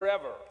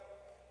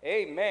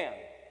Amen.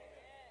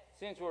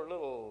 Since we're a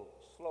little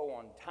slow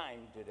on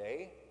time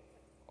today,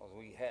 because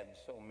we had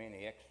so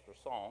many extra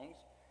songs,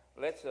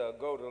 let's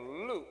go to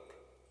Luke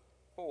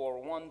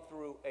 4 1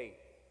 through 8.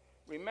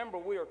 Remember,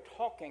 we are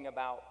talking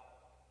about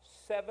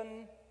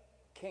 7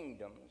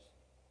 kingdoms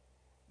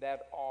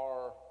that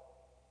are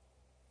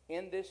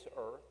in this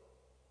earth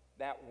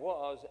that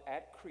was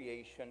at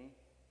creation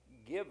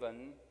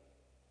given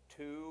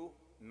to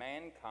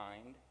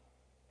mankind,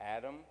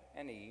 Adam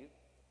and Eve.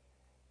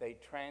 They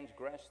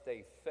transgressed,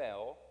 they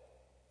fell.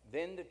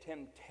 Then the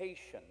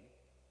temptation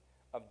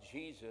of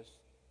Jesus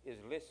is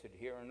listed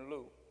here in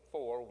Luke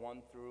 4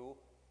 1 through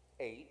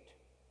 8.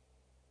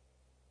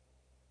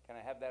 Can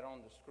I have that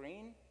on the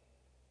screen?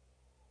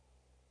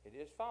 It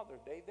is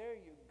Father's Day. There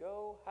you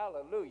go.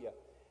 Hallelujah.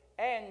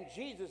 And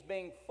Jesus,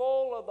 being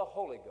full of the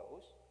Holy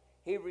Ghost,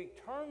 he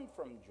returned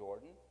from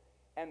Jordan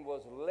and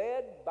was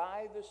led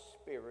by the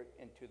Spirit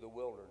into the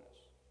wilderness.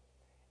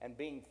 And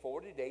being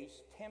 40 days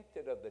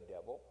tempted of the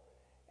devil,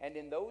 and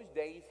in those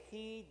days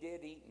he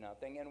did eat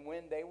nothing, and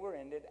when they were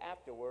ended,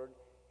 afterward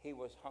he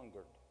was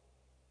hungered.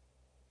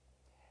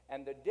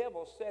 And the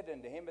devil said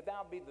unto him, If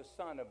thou be the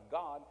Son of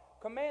God,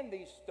 command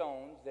these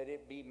stones that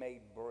it be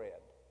made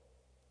bread.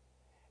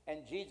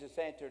 And Jesus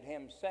answered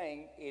him,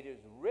 saying, It is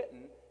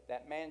written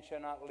that man shall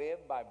not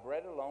live by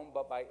bread alone,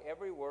 but by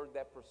every word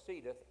that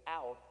proceedeth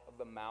out of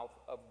the mouth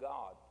of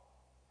God.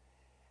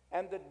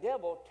 And the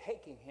devil,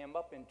 taking him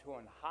up into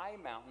an high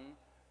mountain,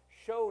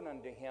 showed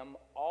unto him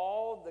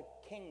all the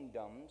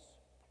kingdoms,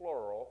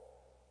 plural,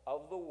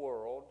 of the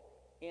world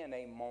in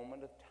a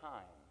moment of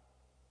time.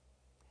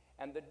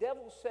 And the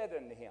devil said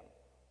unto him,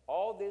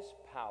 All this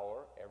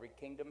power, every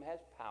kingdom has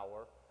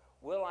power,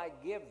 will I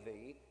give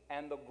thee,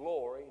 and the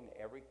glory, and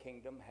every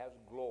kingdom has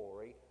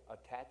glory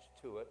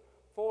attached to it,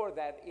 for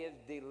that is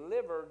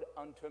delivered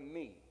unto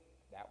me.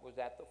 That was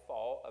at the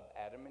fall of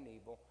Adam and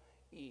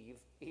Eve,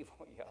 yeah.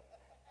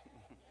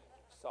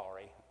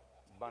 Sorry,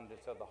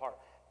 abundance of the heart.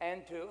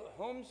 And to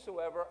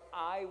whomsoever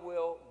I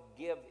will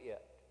give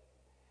it.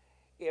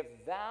 If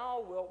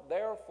thou wilt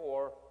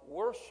therefore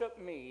worship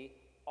me,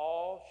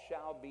 all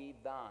shall be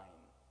thine.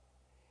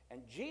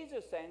 And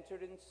Jesus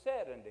answered and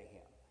said unto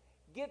him,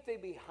 Get thee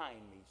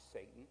behind me,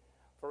 Satan,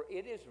 for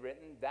it is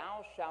written,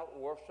 Thou shalt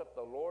worship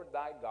the Lord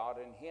thy God,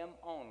 and him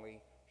only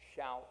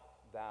shalt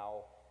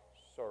thou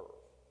serve.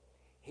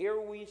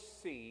 Here we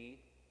see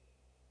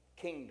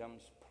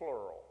kingdoms,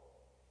 plural.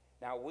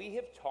 Now, we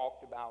have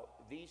talked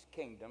about these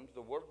kingdoms.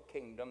 The word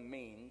kingdom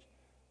means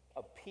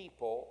a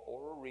people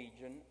or a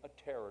region, a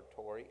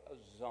territory,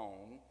 a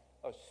zone,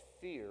 a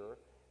sphere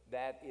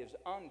that is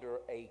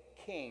under a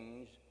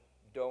king's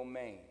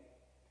domain.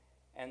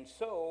 And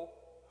so,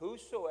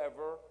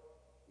 whosoever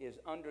is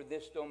under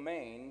this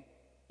domain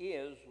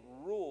is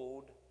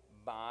ruled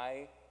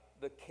by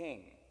the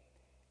king.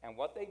 And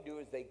what they do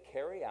is they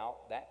carry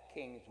out that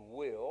king's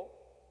will,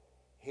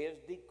 his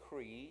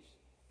decrees,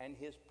 and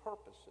his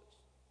purposes.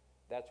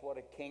 That's what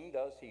a king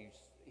does.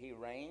 He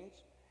reigns,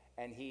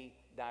 and he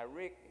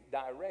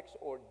directs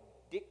or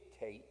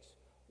dictates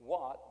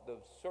what the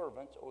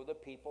servants or the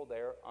people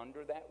there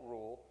under that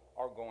rule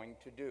are going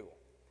to do.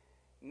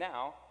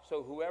 Now,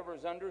 so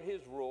whoever's under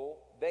his rule,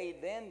 they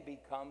then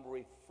become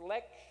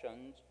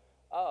reflections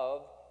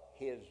of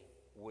his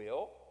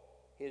will,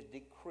 his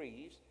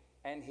decrees,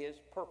 and his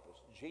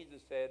purpose.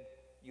 Jesus said,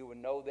 you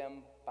would know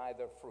them by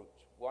their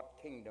fruits, what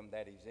kingdom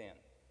that he's in.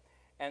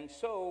 And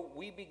so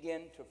we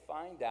begin to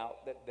find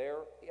out that there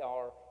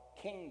are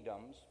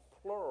kingdoms,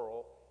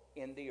 plural,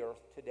 in the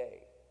earth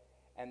today.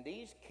 And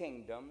these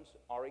kingdoms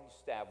are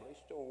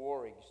established or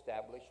were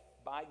established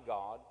by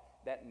God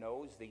that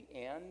knows the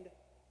end,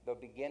 the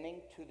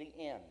beginning to the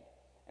end.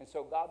 And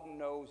so God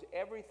knows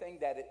everything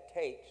that it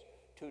takes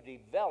to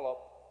develop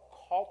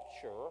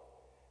culture.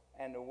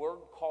 And the word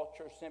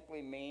culture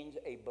simply means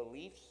a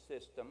belief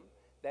system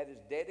that is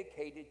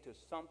dedicated to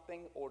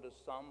something or to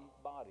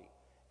somebody.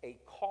 A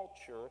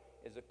culture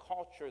is a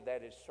culture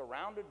that is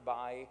surrounded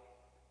by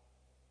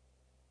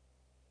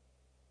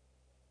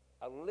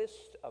a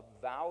list of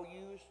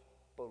values,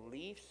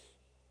 beliefs,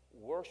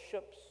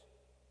 worships,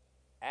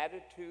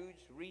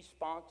 attitudes,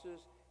 responses,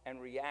 and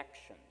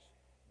reactions.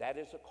 That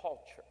is a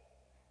culture.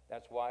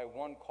 That's why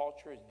one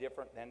culture is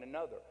different than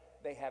another.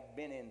 They have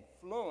been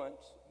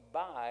influenced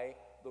by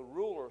the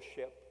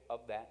rulership of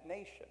that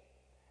nation.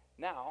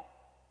 Now,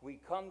 we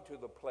come to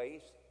the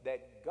place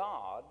that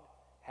God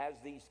has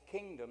these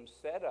kingdoms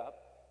set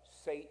up.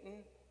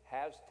 Satan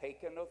has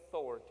taken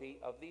authority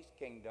of these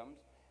kingdoms.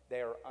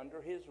 They are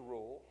under his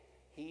rule.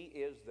 He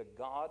is the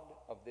God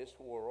of this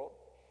world.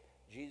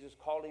 Jesus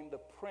called him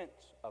the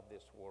prince of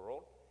this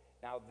world.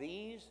 Now,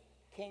 these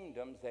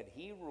kingdoms that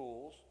he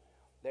rules,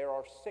 there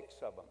are 6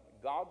 of them.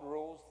 God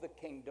rules the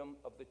kingdom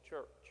of the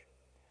church.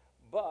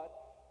 But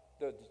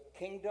the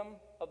kingdom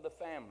of the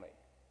family,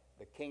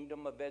 the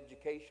kingdom of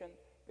education,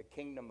 the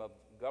kingdom of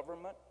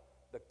government,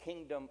 the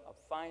kingdom of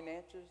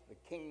finances, the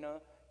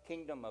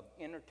kingdom of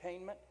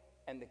entertainment,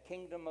 and the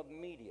kingdom of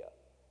media.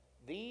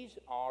 These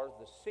are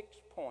the 6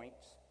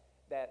 points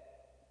that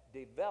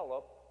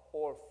develop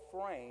or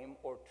frame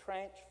or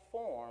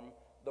transform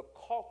the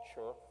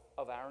culture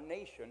of our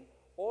nation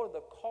or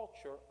the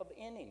culture of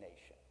any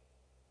nation.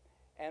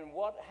 And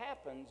what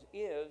happens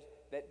is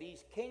that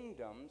these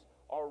kingdoms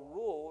are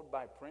ruled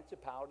by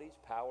principalities,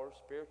 powers,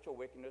 spiritual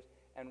wickedness,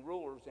 and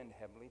rulers in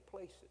heavenly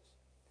places.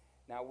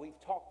 Now, we've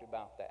talked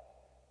about that.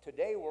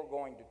 Today, we're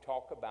going to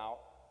talk about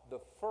the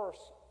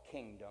first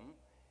kingdom,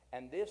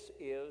 and this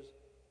is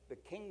the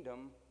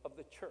kingdom of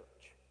the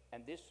church.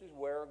 And this is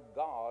where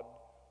God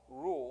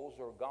rules,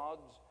 or God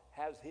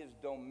has his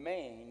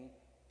domain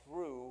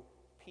through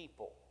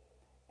people.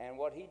 And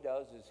what he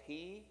does is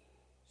he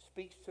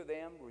speaks to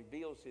them,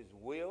 reveals his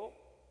will,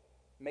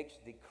 makes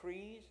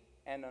decrees,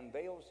 and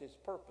unveils his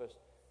purpose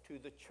to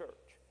the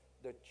church.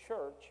 The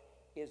church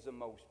is the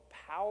most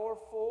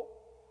powerful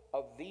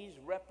of these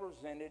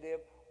representative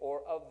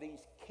or of these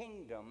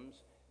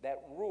kingdoms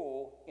that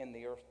rule in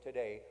the earth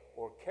today,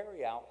 or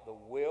carry out the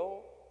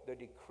will, the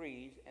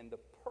decrees, and the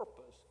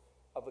purpose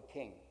of a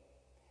king.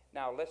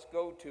 Now let's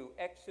go to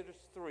Exodus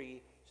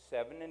 3,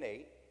 7 and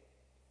 8.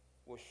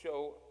 We'll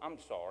show,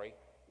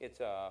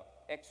 it's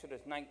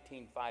Exodus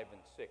 19, 5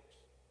 and 6.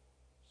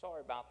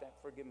 Sorry about that.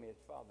 Forgive me,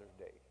 it's Father's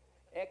Day.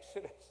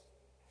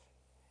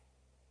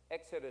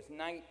 Exodus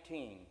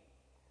 19,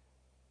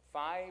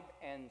 5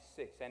 and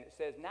 6. And it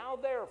says, "Now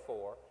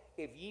therefore,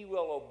 if ye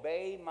will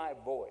obey my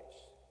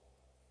voice,"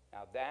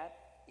 now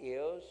that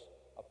is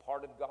a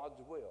part of God's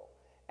will,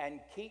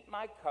 "and keep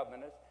my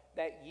covenants,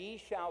 that ye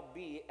shall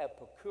be a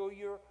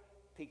peculiar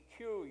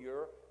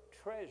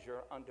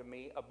treasure unto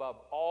me above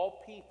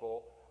all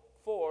people,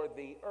 for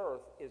the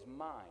earth is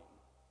mine.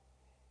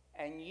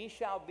 And ye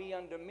shall be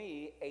unto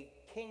me a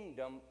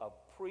kingdom of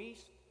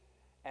priests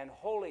and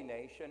holy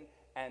nation,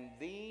 and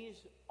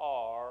these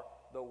are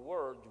the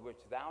words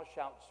which thou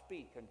shalt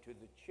speak unto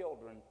the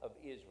children of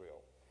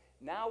Israel."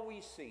 Now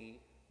we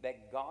see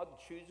that God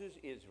chooses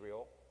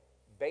Israel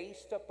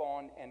based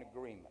upon an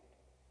agreement.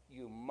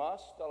 You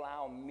must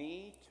allow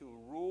me to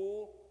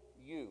rule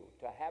you,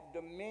 to have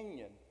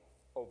dominion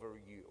over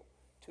you,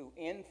 to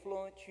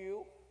influence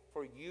you,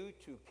 for you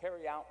to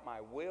carry out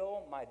my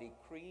will, my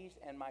decrees,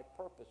 and my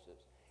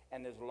purposes.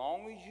 And as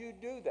long as you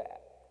do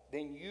that,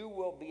 then you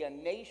will be a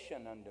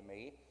nation unto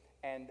me,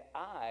 and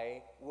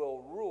I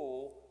will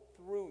rule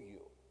through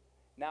you.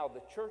 Now,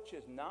 the church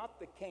is not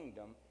the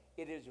kingdom.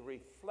 It is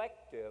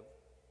reflective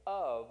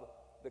of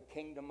the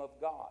kingdom of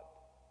God.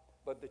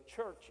 But the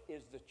church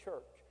is the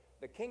church.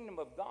 The kingdom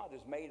of God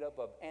is made up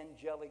of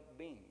angelic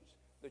beings.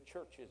 The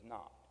church is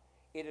not.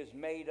 It is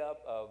made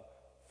up of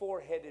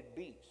four-headed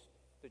beasts.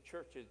 The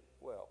church is,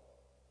 well,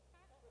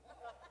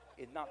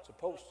 it's not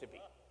supposed to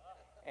be.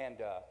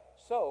 And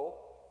so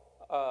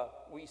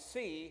we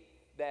see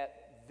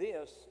that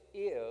this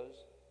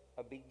is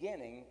a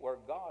beginning where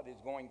God is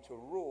going to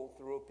rule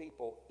through a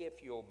people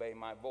if you obey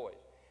my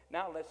voice.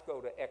 Now let's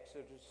go to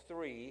Exodus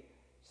 3,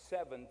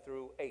 7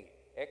 through 8.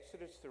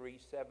 Exodus 3,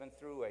 7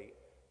 through 8.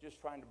 Just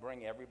trying to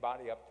bring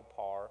everybody up to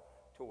par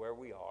to where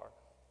we are.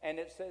 And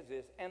it says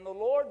this, "And the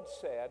Lord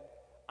said,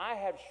 I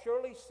have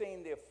surely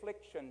seen the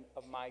affliction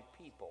of my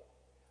people,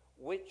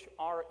 which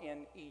are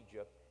in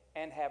Egypt,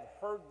 and have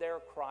heard their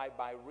cry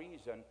by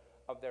reason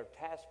of their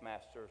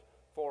taskmasters,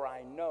 for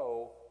I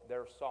know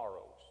their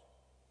sorrows."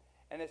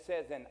 And it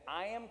says, "And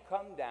I am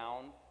come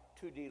down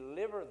to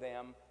deliver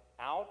them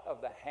out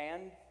of the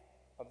hand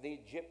of the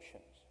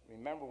Egyptians."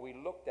 Remember, we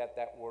looked at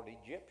that word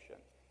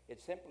Egyptian. It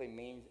simply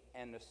means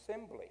an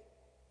assembly.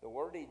 The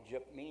word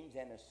Egypt means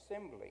an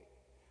assembly.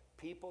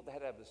 People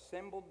that have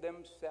assembled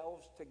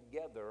themselves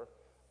together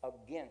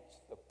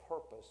against the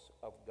purpose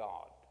of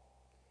God.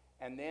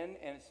 And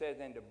it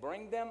says, "And to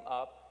bring them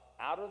up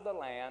out of the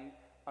land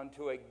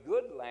unto a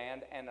good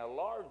land and a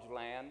large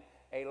land,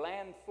 a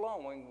land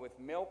flowing with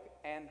milk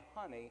and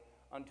honey,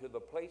 unto the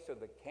place of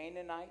the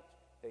Canaanites,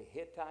 the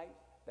Hittites,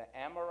 the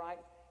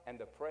Amorites, and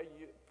the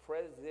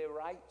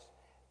Perizzites,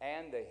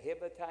 and the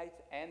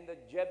Hivitites, and the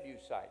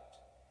Jebusites."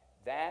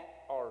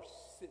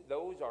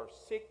 Those are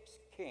 6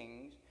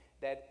 kings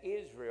that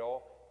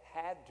Israel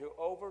had to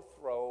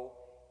overthrow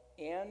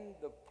in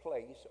the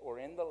place or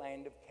in the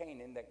land of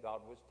Canaan that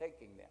God was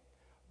taking them.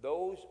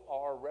 Those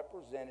are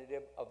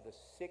representative of the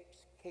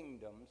 6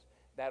 kingdoms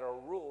that are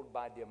ruled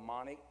by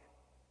demonic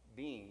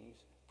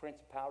beings,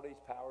 principalities,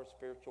 powers,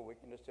 spiritual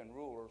wickedness, and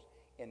rulers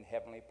in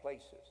heavenly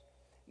places.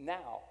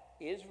 Now,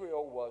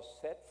 Israel was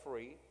set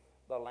free.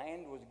 The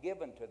land was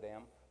given to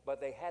them, but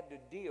they had to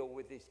deal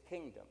with these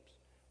kingdoms.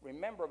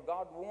 Remember,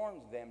 God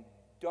warns them,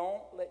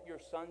 don't let your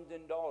sons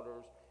and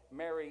daughters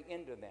marry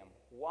into them.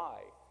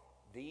 Why?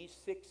 These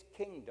 6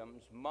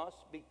 kingdoms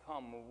must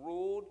become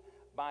ruled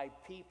by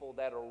people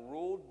that are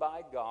ruled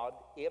by God.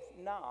 If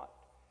not,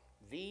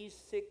 these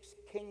 6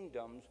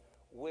 kingdoms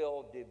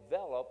will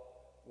develop,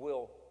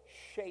 will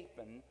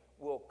shapen,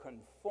 will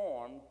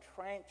conform,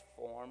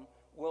 transform,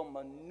 will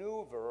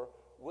maneuver,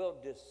 will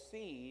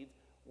deceive,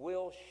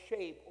 will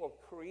shape or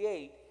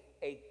create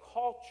a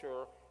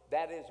culture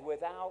that is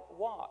without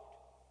what?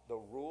 The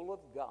rule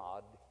of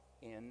God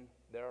in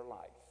their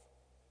life.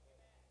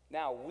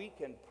 Now, we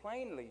can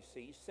plainly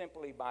see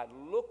simply by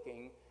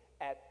looking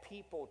at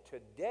people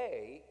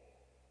today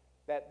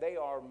that they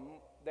are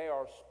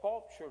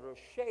sculptured or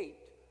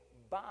shaped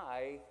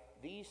by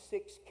these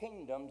 6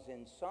 kingdoms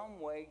in some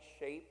way,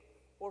 shape,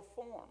 or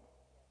form.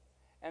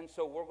 And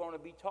so we're going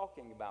to be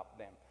talking about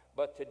them.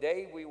 But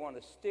today we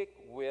want to stick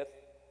with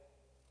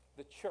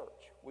the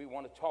church. We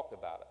want to talk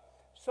about it.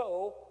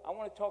 So I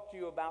want to talk to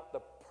you about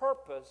the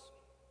purpose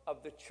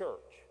of the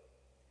church.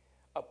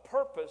 A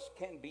purpose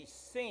can be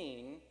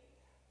seen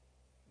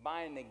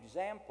by an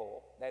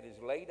example that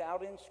is laid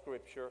out in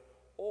Scripture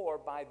or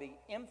by the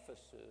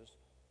emphasis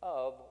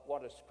of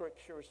what a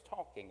Scripture is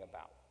talking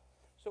about.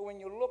 So when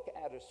you look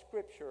at a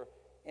Scripture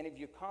and if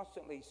you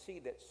constantly see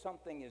that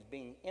something is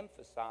being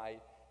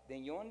emphasized,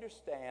 then you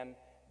understand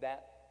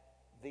that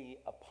the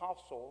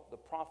apostle, the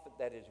prophet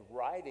that is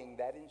writing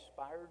that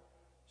inspired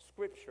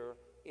Scripture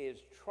is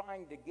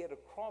trying to get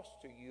across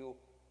to you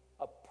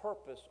a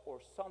purpose or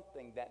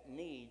something that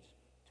needs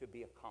to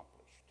be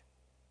accomplished.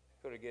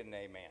 Could I get an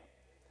amen?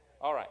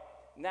 All right.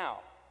 Now,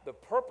 the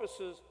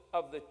purposes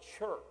of the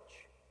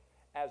church.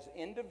 As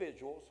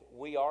individuals,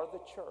 we are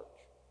the church.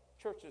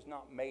 Church is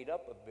not made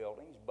up of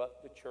buildings,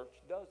 but the church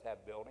does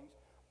have buildings,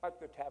 like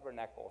the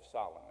Tabernacle of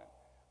Solomon,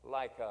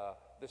 like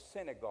the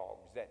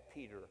synagogues that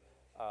Peter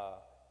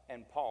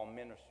and Paul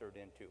ministered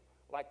into,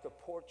 like the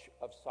porch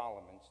of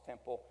Solomon's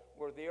temple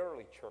where the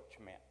early church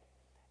met.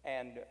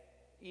 And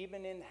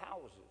even in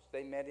houses,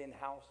 they met in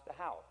house to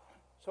house.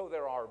 So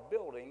there are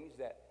buildings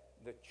that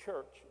the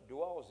church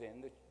dwells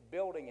in. The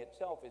building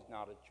itself is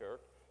not a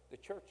church. The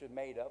church is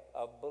made up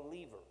of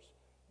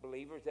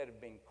believers that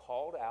have been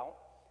called out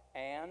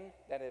and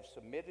that have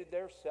submitted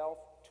themselves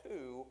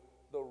to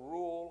the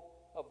rule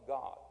of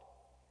God.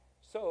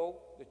 So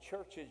the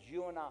church is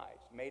you and I,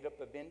 made up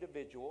of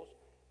individuals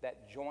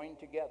that join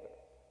together.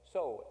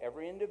 So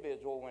every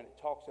individual, when it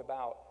talks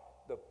about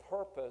the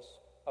purpose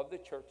of the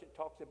church, it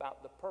talks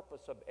about the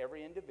purpose of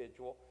every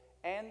individual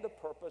and the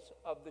purpose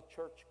of the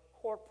church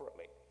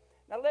corporately.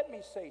 Now let me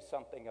say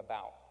something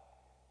about,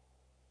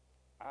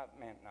 I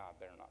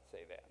better not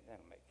say that.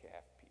 That'll make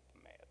half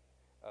people mad.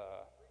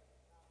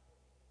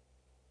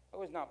 I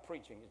was not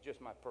preaching, it's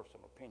just my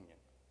personal opinion.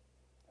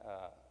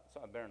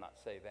 So I better not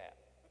say that.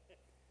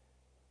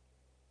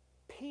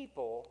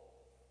 People,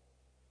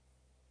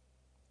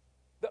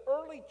 the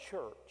early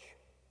church,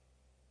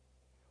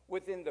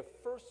 within the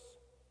first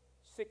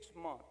 6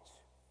 months,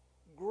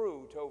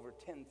 grew to over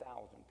 10,000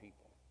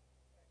 people.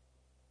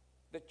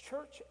 The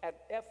church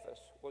at Ephesus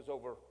was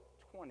over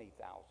 20,000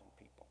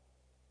 people.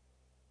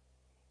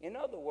 In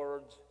other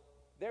words,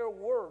 there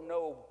were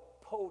no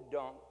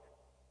podunk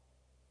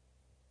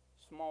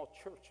small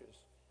churches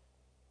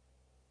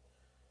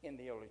in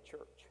the early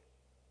church.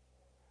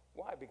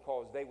 Why?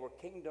 Because they were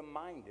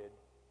kingdom-minded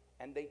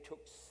and they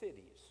took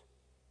cities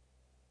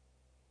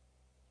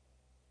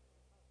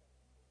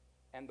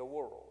and the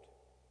world.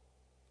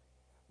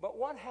 But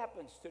what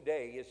happens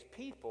today is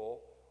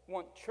people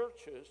want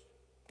churches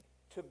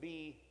to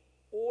be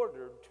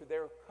ordered to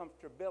their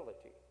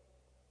comfortability.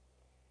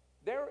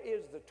 There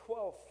is the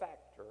 12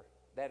 factor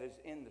that is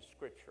in the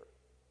Scripture.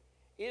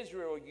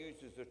 Israel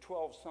uses the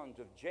 12 sons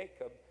of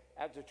Jacob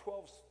as the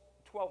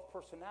 12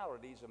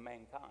 personalities of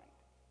mankind.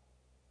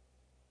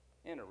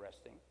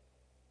 Interesting.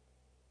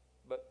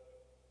 But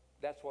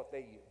that's what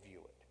they view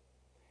it.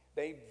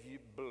 They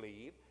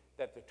believe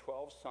that the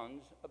 12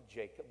 sons of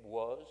Jacob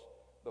was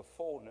the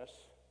fullness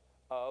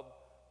of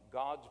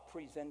God's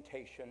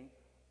presentation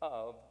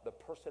of the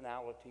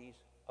personalities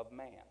of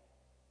man.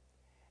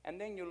 And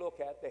then you look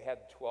at, they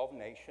have 12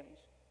 nations,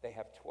 they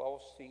have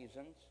 12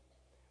 seasons,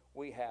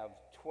 we have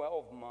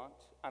 12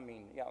 months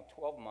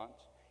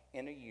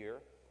in a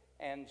year,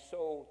 and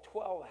so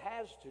 12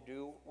 has to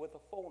do with a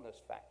fullness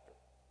factor.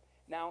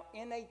 Now,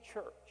 in a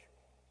church,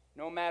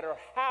 no matter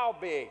how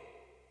big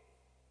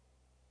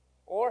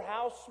or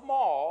how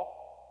small,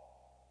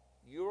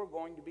 you're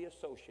going to be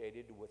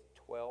associated with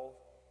 12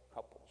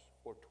 couples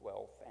or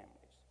 12 families.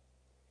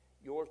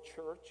 Your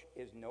church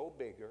is no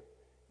bigger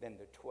than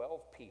the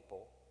 12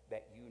 people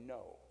that you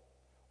know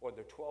or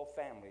the 12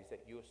 families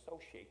that you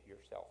associate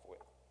yourself with.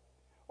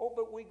 Oh,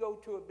 but we go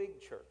to a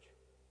big church.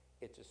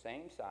 It's the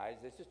same size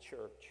as a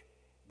church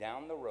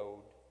down the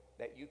road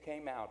that you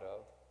came out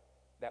of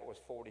that was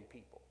 40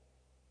 people.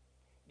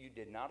 You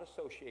did not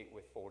associate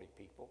with 40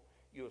 people.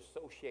 You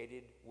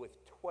associated with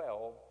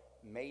 12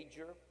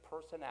 major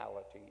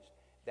personalities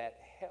that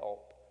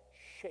help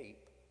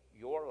shape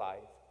your life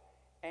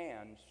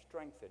and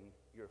strengthen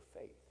your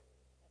faith.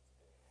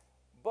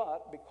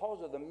 But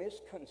because of the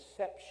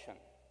misconception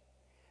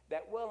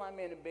that, well, I'm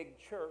in a big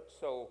church,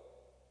 so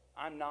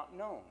I'm not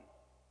known.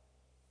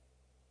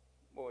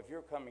 Well, if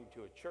you're coming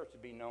to a church to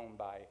be known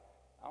by,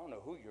 I don't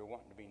know who you're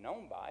wanting to be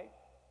known by,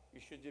 you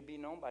should just be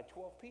known by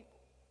 12 people.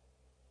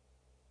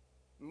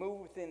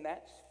 Move within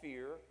that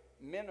sphere,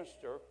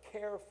 minister,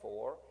 care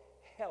for,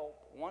 help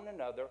one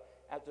another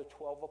as the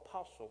 12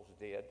 apostles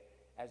did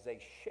as they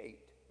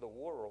shaped the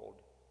world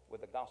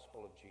with the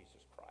gospel of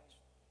Jesus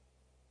Christ.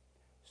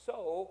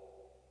 So,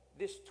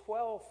 this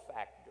 12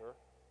 factor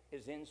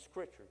is in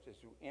Scripture. It's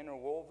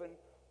interwoven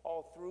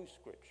all through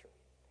Scripture.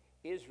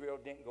 Israel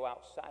didn't go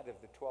outside of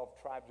the 12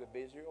 tribes of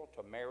Israel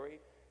to marry,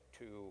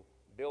 to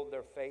build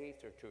their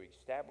faith, or to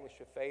establish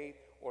a faith,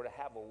 or to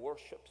have a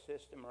worship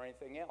system or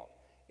anything else.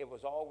 It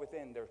was all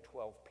within their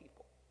 12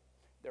 people,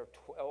 their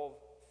 12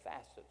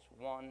 facets,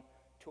 one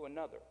to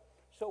another.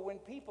 So when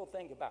people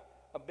think about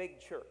a big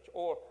church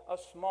or a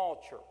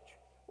small church,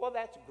 well,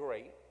 that's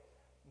great,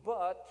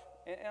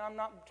 but, and I'm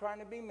not trying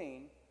to be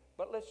mean,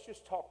 but let's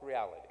just talk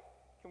reality.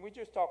 Can we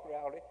just talk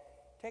reality?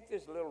 Take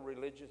this little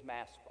religious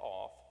mask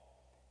off,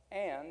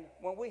 and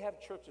when we have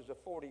churches of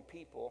 40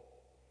 people,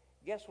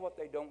 guess what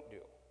they don't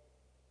do?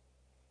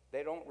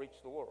 They don't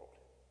reach the world.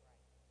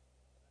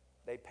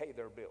 They pay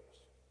their bills.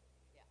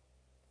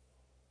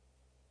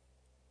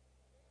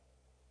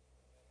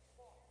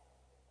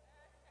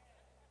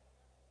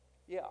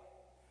 Yeah,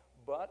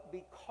 but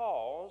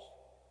because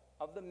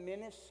of the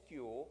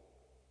minuscule,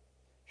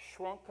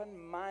 shrunken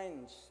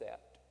mindset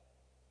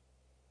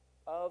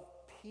of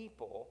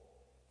people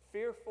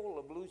fearful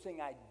of losing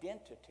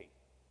identity.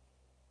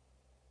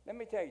 Let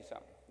me tell you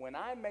something. When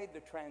I made the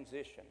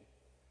transition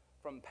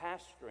from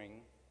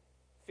pastoring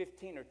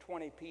 15 or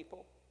 20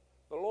 people,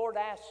 the Lord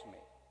asked me,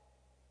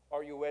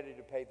 are you ready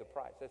to pay the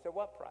price? I said,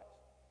 what price?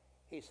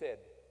 He said,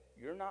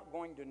 you're not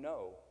going to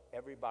know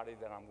everybody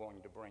that I'm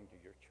going to bring to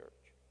your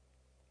church.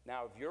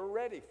 Now, if you're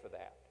ready for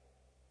that,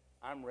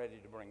 I'm ready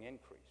to bring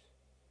increase.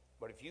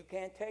 But if you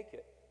can't take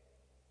it,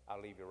 I'll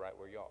leave you right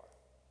where you are.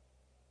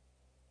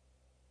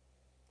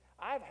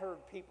 I've heard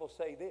people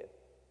say this,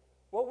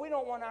 well, we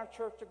don't want our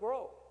church to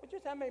grow. But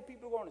just how many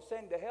people are going to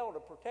send to hell to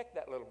protect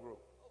that little group?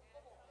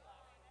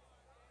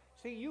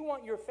 See, you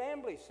want your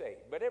family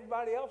saved, but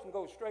everybody else can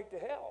go straight to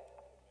hell.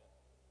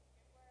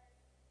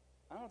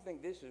 I don't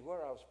think this is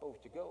where I was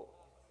supposed to go.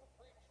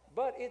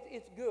 But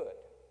it's good.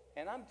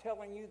 And I'm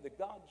telling you the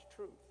God's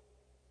truth.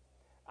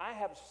 I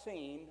have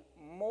seen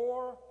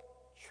more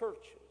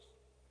churches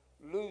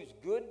lose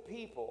good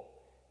people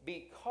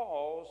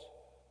because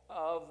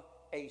of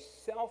a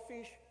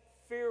selfish,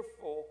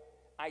 fearful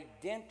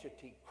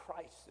identity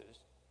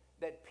crisis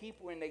that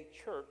people in a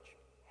church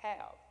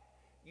have.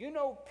 You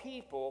know,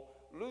 people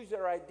lose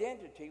their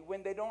identity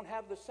when they don't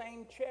have the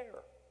same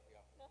chair.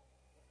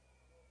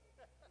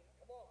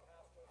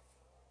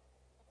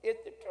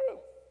 It's the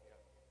truth.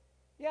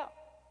 Yeah.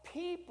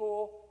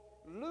 People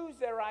lose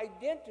their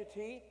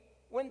identity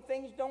when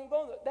things don't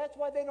go. That's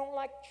why they don't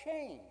like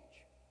change.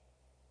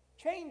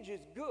 Change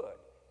is good.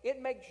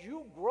 It makes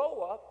you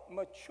grow up,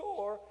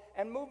 mature,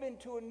 and move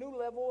into a new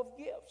level of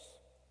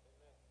gifts.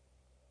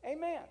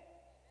 Amen.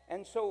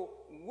 And so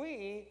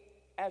we,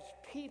 as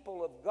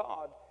people of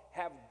God,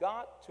 have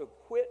got to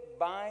quit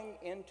buying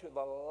into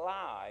the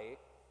lie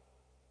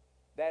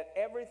that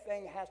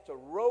everything has to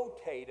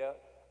rotate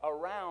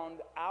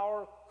around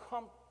our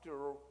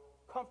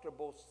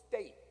comfortable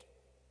state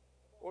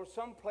or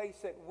some place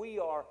that we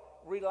are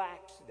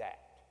relaxed at.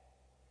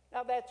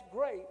 Now that's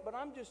great, but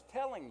I'm just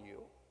telling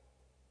you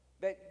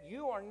that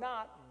you are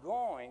not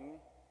going,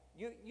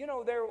 you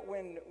know, there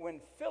when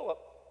Philip,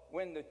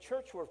 when the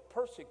church was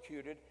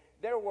persecuted,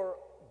 there were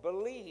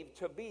believed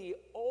to be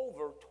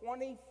over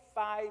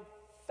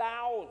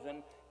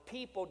 25,000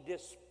 people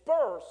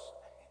dispersed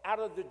out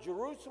of the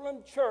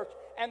Jerusalem church,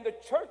 and the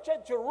church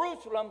at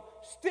Jerusalem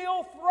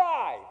still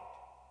thrived.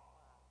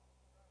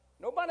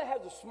 Nobody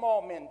has a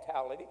small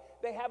mentality.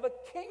 They have a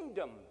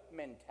kingdom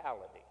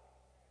mentality.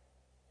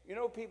 You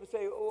know, people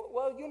say,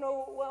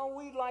 well,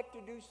 we'd like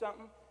to do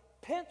something.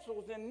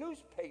 Pencils in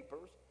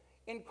newspapers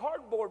in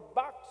cardboard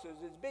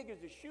boxes as big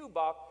as a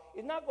shoebox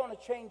is not going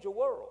to change the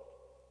world.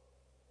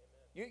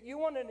 You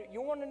want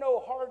to know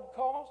hard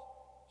cost?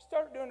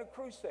 Start doing a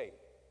crusade.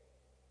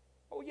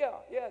 Oh,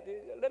 yeah.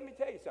 Let me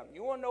tell you something.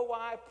 You want to know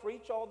why I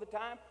preach all the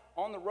time,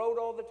 on the road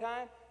all the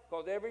time?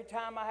 Because every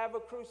time I have a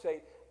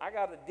crusade, I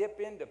got to dip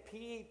into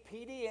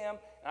PDM,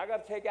 and I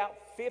got to take out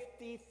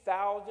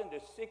 $50,000 to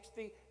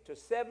 $60,000 to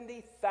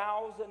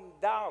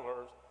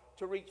 $70,000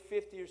 to reach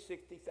 50 or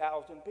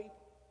 60,000 people.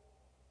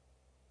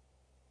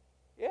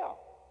 Yeah.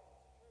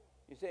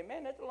 You say,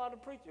 man, that's a lot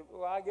of preaching.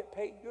 Well, I get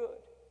paid good.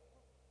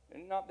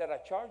 And not that I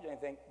charge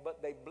anything,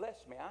 but they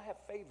bless me. I have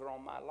favor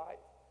on my life.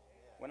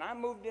 When I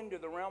moved into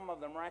the realm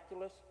of the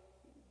miraculous,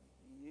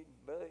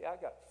 I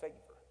got favor.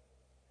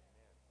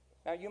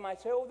 Now you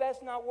might say, oh,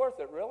 that's not worth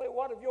it, really?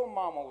 What if your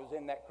mama was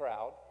in that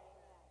crowd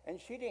and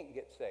she didn't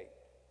get saved?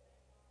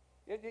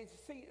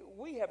 See,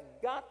 we have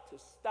got to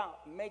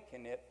stop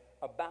making it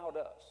about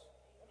us.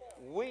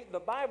 The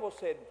Bible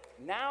said,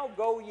 now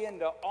go ye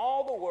into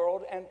all the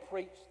world and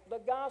preach the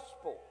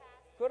gospel.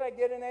 Could I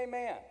get an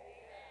amen?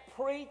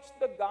 Preach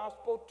the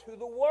gospel to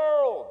the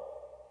world.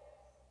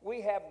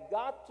 We have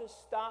got to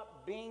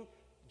stop being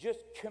just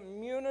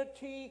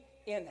community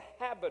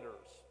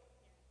inhabitants.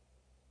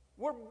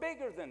 We're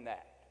bigger than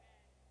that.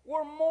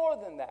 We're more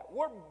than that.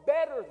 We're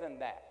better than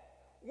that.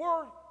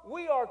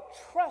 We are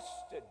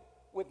trusted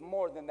with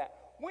more than that.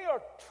 We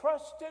are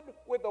trusted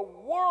with a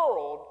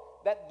world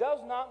that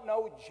does not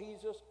know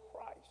Jesus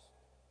Christ.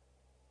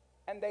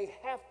 And they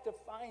have to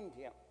find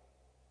him.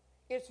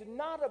 It's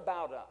not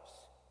about us.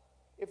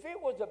 If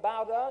it was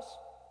about us,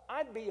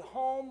 I'd be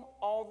home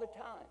all the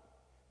time.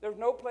 There's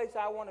no place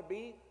I want to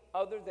be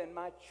other than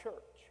my church.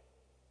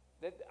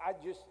 That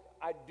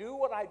I do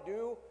what I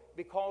do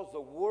because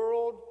the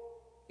world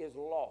is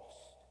lost.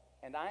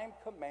 And I am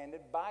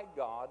commanded by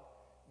God,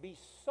 be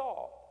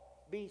sought,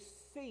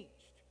 beseeched,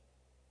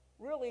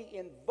 really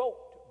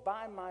invoked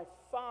by my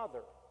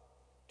Father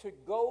to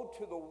go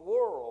to the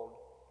world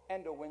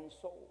and to win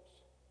souls.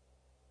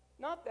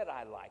 Not that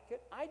I like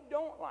it. I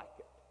don't like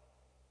it.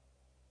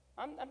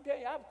 I'm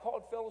telling you, I've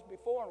called fellows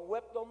before and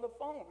wept on the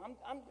phone.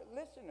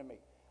 Listen to me.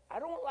 I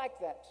don't like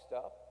that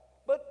stuff.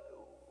 But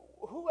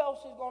who else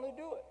is going to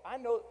do it? I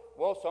know,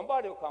 well,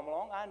 somebody will come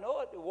along. I know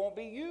it. It won't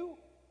be you.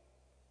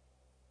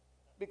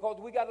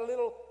 Because we got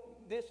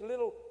this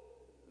little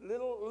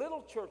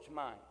church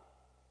mind.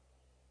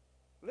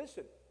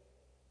 Listen,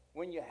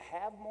 when you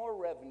have more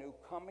revenue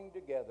coming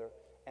together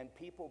and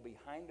people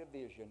behind a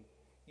vision,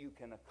 you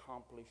can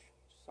accomplish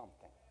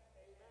something.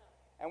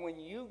 And when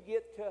you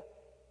get to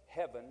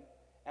heaven,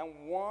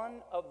 and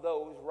one of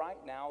those right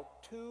now,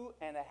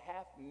 2.5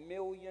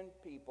 million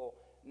people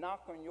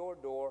knock on your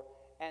door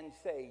and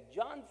say,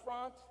 John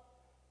Frantz,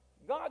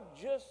 God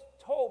just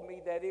told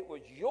me that it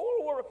was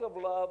your work of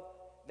love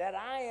that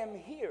I am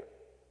here.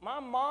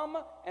 My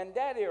mama and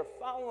daddy are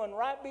following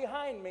right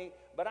behind me,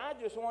 but I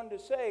just wanted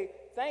to say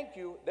thank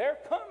you. They're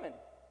coming.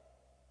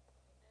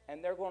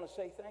 And they're going to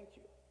say thank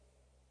you.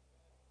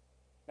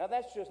 Now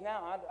that's just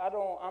now.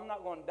 I'm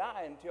not going to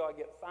die until I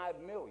get 5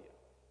 million.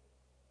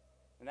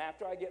 And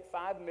after I get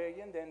 5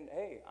 million, then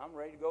hey, I'm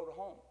ready to go to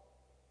home.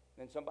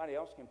 Then somebody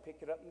else can pick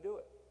it up and do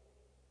it.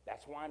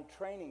 That's why I'm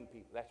training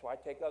people. That's why I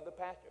take other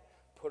pastors,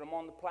 put them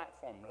on the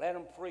platform, let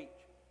them preach.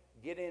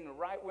 Get in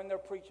right when they're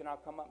preaching,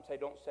 I'll come up and say,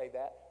 don't say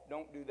that,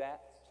 don't do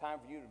that. It's time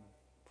for you to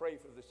pray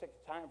for the sick.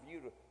 It's time for you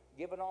to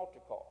give an altar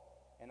call.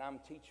 And I'm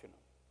teaching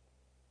them.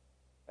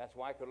 That's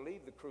why I could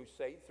leave the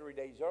crusade 3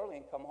 days early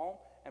and come home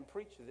and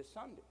preach this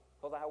Sunday.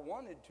 Because I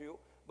wanted to,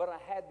 but I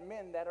had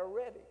men that are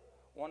ready.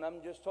 One of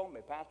them just told me,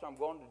 Pastor, I'm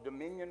going to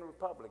Dominion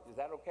Republic. Is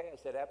that okay? I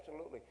said,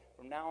 absolutely.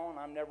 From now on,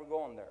 I'm never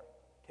going there.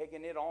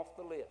 Taking it off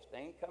the list. They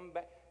ain't coming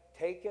back.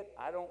 Take it.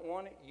 I don't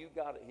want it. You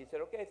got it. He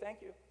said, okay,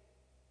 thank you.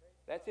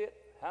 That's it.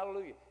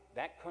 Hallelujah.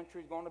 That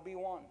country's going to be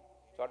one.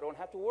 So I don't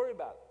have to worry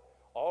about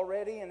it.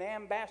 Already an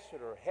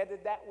ambassador headed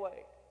that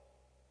way.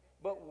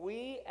 But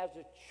we as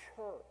a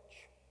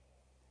church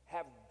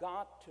have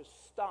got to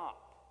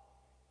stop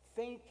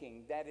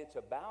thinking that it's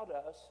about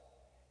us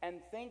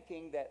and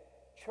thinking that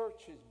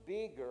church is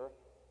bigger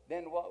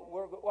than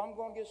what I'm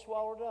going to get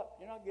swallowed up.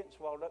 You're not getting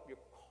swallowed up. You're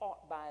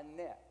caught by a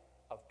net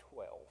of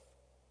 12.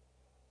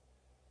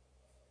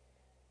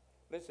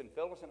 Listen,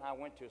 Phyllis and I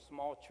went to a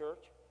small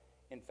church.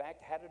 In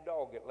fact, had a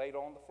dog that laid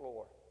on the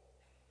floor.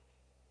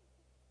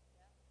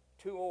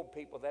 2 old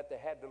people that they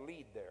had to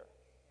lead there.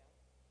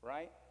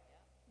 Right?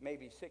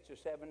 Maybe 6 or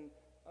 7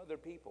 other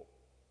people.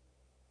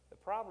 The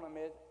problem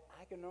is,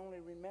 I can only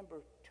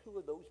remember 2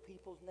 of those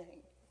people's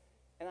names.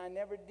 And I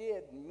never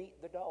did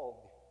meet the dog.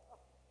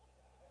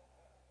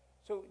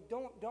 So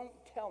don't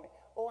tell me,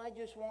 oh, I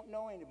just won't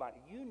know anybody.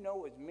 You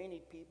know as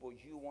many people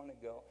as you want to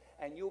go,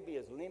 and you'll be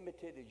as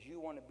limited as you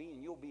want to be,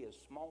 and you'll be as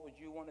small as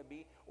you want to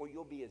be, or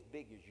you'll be as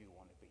big as you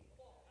want to be.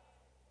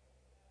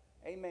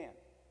 Amen.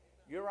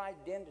 Your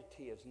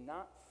identity is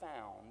not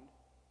found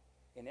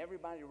in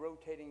everybody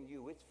rotating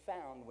you. It's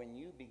found when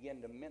you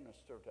begin to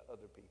minister to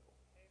other people.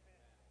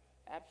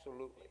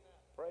 Absolutely.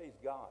 Praise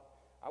God.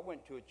 I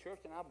went to a church,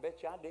 and I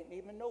bet you I didn't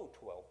even know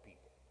 12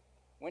 people.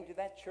 Went to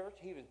that church.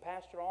 He was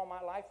pastor all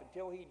my life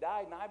until he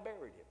died, and I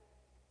buried him.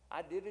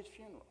 I did his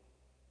funeral.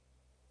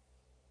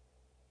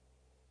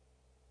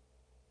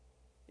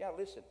 Yeah,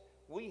 listen,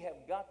 we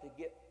have got to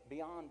get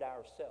beyond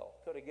ourselves.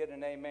 Could I get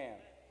an amen?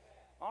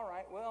 All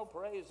right, well,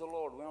 praise the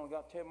Lord. We only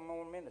got 10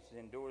 more minutes to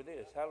endure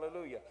this.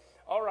 Hallelujah.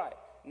 All right,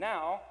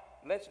 now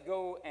let's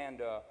go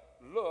and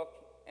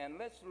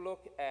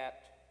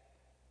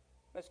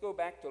let's go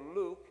back to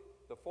Luke,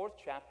 the 4th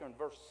chapter, and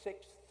verse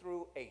 6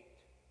 through 8.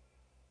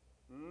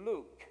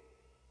 Luke,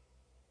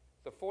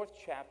 the 4th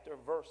chapter,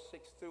 verse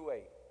 6 through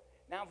 8.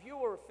 Now, if you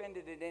were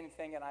offended at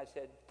anything that I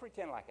said,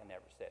 pretend like I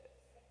never said it.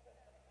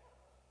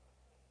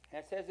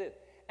 And it says this,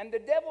 and the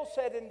devil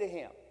said unto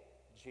him,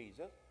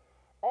 Jesus,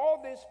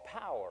 all this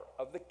power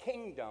of the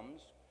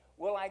kingdoms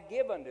will I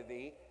give unto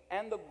thee,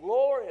 and the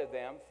glory of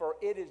them, for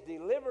it is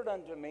delivered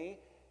unto me,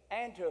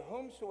 and to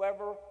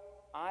whomsoever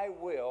I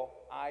will,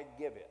 I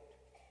give it.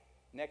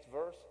 Next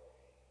verse.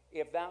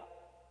 If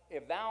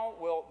thou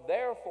wilt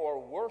therefore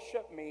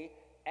worship me,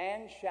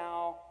 and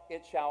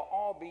it shall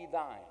all be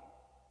thine.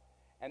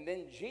 And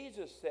then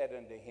Jesus said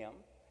unto him,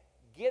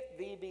 get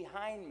thee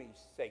behind me,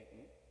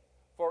 Satan,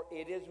 for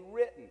it is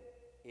written.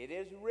 It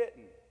is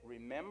written.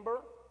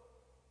 Remember,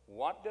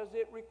 what does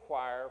it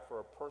require for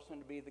a person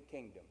to be the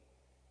kingdom?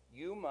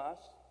 You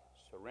must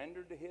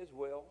surrender to his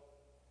will,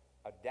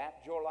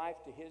 adapt your life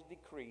to his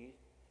decrees,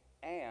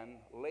 and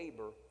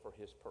labor for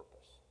his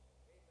purpose.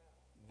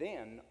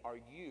 Then are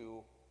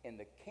you in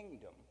the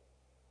kingdom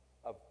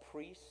of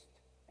priests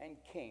and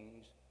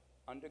kings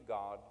unto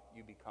God.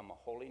 You become a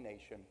holy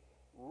nation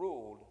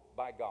ruled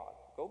by God.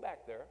 Go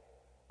back there.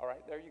 All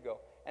right, there you go.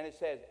 And it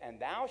says, and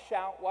thou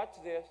shalt, watch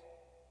this.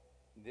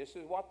 This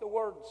is what the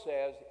word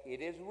says.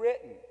 It is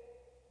written,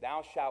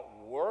 thou shalt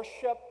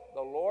worship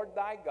the Lord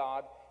thy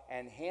God,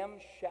 and him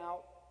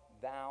shalt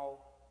thou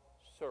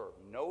serve.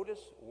 Notice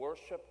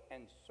worship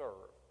and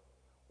serve.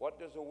 What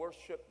does the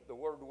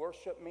word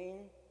worship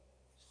mean?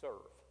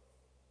 Serve.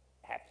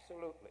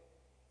 Absolutely.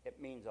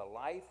 It means a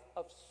life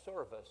of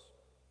service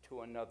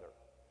to another.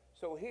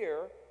 So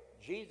here,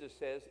 Jesus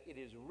says it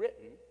is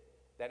written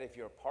that if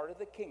you're part of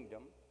the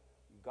kingdom,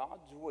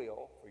 God's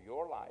will for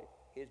your life,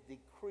 his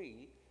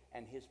decree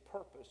and his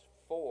purpose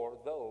for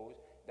those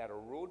that are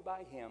ruled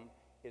by him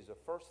is the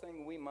first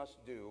thing we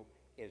must do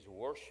is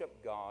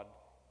worship God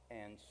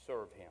and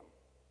serve him.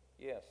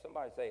 Yes,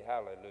 somebody say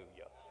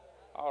hallelujah.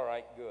 All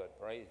right, good.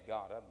 Praise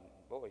God.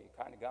 Boy, you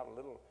kind of got a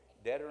little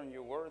deader in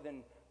your word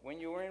than when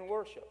you were in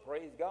worship.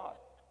 Praise God.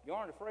 You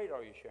aren't afraid,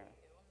 are you, Sharon?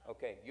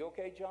 Okay. You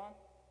okay, John?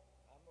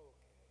 I'm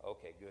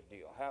okay. Okay, good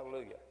deal.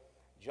 Hallelujah.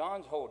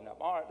 John's holding up.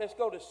 All right, let's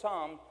go to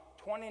Psalm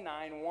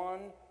 29, 1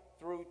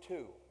 through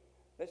 2.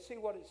 Let's see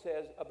what it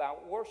says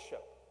about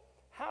worship.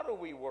 How do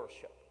we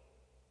worship?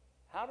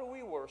 How do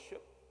we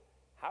worship?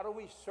 How do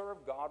we serve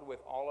God with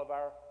all of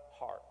our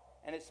heart?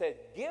 And it says,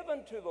 give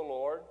unto the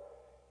Lord,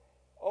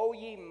 O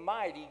ye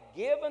mighty,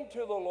 give unto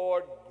the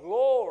Lord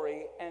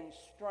glory and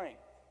strength.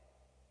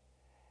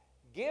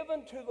 Give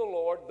unto the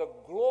Lord the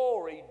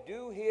glory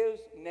due his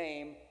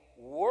name.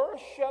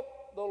 Worship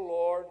the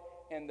Lord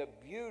in the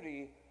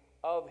beauty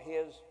of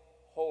his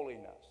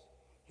holiness.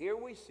 Here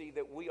we see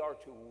that we are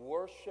to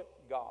worship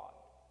God,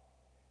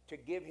 to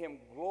give him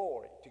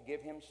glory, to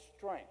give him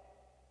strength.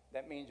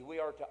 That means we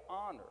are to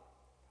honor.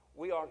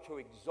 We are to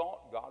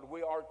exalt God.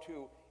 We are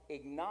to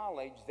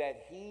acknowledge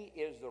that he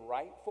is the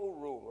rightful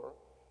ruler,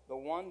 the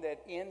one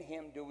that in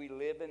him do we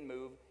live and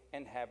move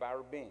and have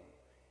our being.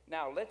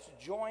 Now let's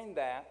join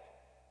that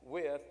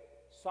with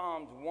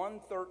Psalms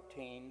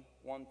 113,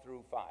 1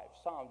 through 5.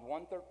 Psalms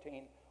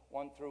 113,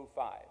 1 through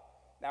 5.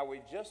 Now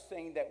we've just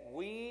seen that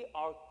we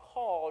are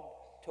called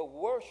to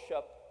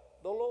worship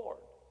the Lord.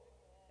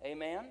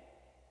 Amen?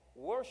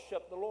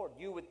 Worship the Lord.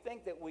 You would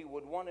think that we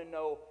would want to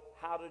know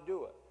how to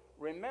do it.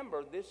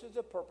 Remember, this is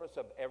the purpose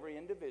of every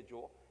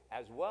individual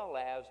as well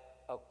as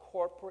a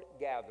corporate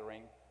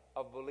gathering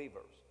of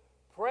believers.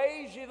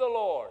 Praise ye the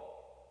Lord.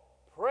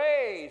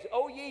 Praise,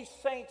 O ye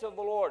saints of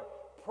the Lord.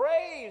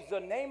 Praise the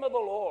name of the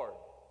Lord.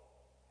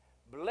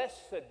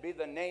 Blessed be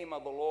the name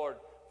of the Lord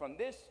from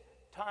this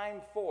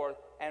time forth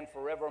and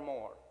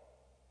forevermore.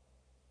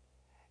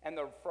 And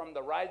from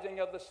the rising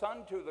of the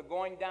sun to the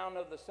going down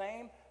of the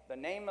same, the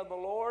name of the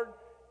Lord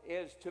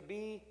is to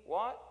be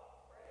what?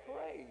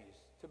 Praised,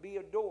 to be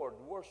adored,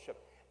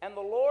 worshiped. And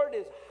the Lord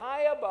is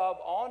high above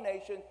all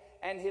nations,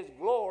 and his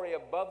glory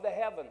above the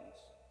heavens.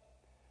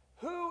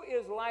 Who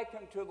is like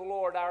unto the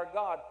Lord our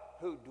God,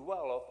 who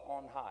dwelleth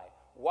on high?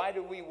 Why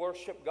do we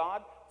worship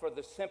God? For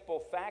the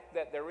simple fact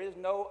that there is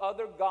no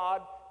other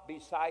God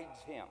besides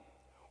him.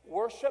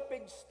 Worship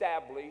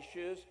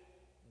establishes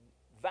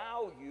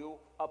value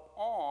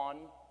upon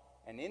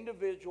an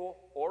individual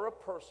or a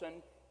person,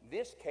 in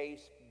this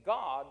case,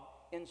 God,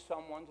 in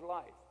someone's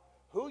life.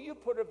 Who you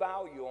put a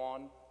value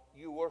on,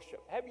 you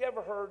worship. Have you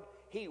ever heard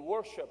he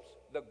worships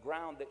the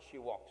ground that she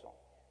walks on?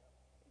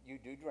 You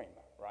do dream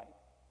it, right?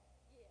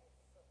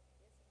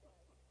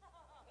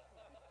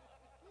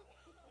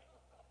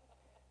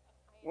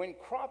 When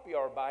crappie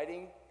are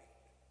biting,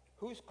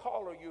 whose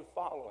call are you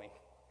following?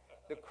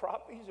 The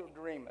crappies or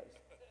dreamers?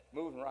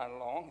 Moving right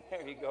along.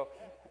 There you go.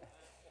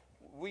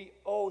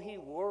 He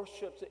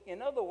worships.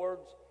 In other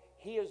words,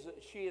 she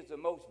is the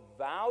most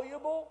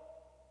valuable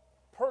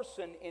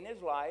person in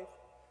his life.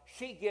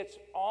 She gets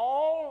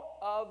all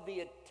of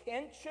the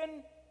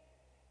attention,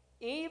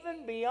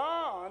 even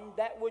beyond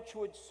that which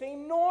would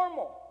seem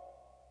normal.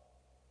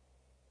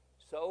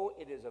 So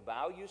it is a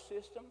value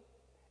system,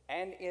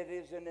 and it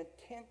is an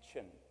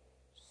attention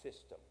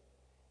system.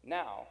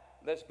 Now,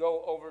 let's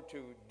go over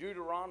to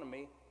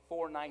Deuteronomy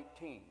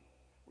 4:19.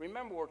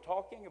 Remember, we're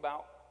talking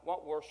about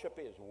what worship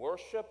is.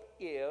 Worship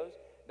is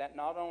that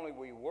not only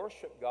we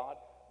worship God,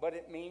 but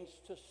it means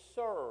to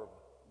serve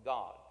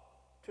God.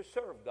 To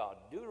serve God.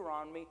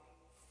 Deuteronomy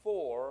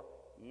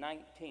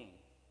 4:19.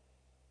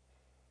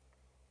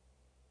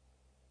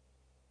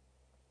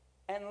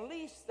 And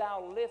least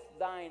thou lift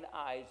thine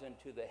eyes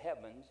unto the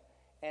heavens,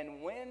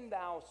 and when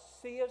thou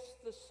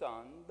seest the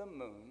sun, the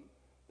moon,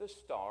 the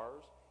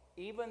stars,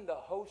 even the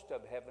host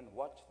of heaven,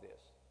 watch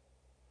this,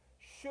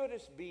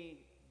 shouldest be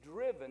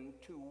driven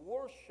to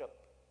worship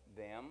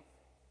them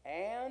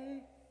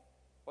and,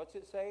 what's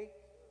it say?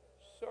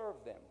 Serve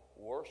them.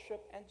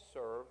 Worship and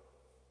serve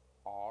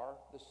are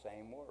the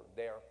same word.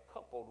 They are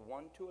coupled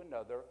one to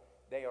another.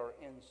 They are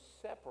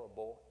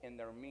inseparable in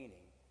their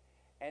meaning.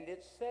 And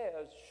it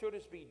says,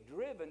 shouldest be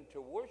driven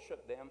to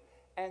worship them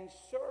and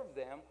serve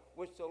them,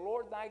 which the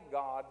Lord thy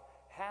God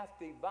hath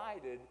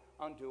divided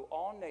unto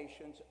all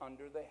nations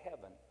under the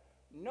heaven.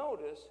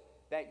 Notice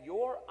that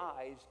your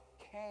eyes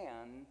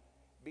can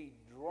be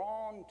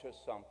drawn to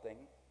something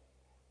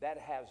that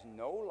has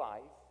no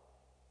life,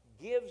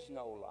 gives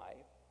no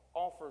life,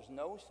 offers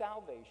no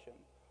salvation,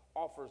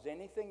 offers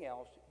anything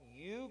else,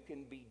 you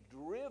can be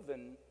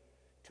driven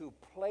to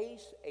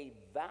place a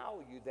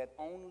value that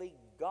only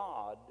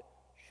God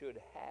should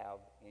have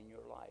in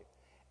your life.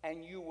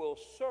 And you will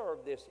serve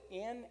this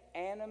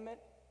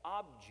inanimate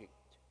object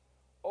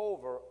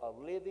over a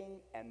living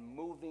and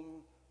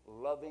moving,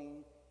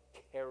 loving,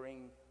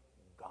 caring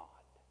God.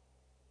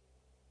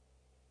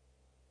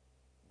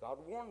 God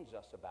warns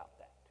us about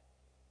that.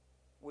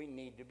 We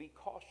need to be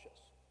cautious.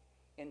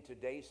 In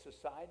today's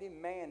society,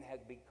 man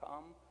has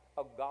become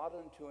a God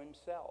unto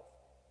himself.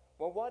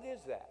 Well, what is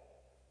that?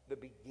 The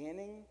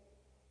beginning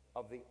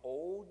of the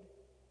old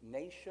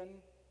nation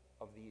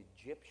of the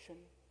Egyptian,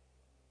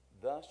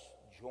 thus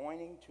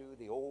joining to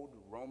the old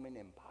Roman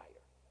Empire.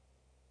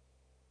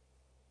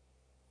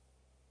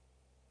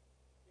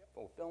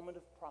 Fulfillment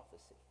of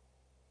prophecy.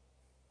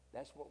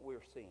 That's what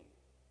we're seeing.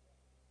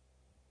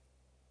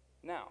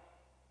 Now,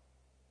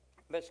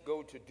 let's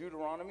go to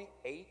Deuteronomy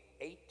 8,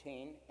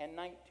 18, and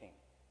 19.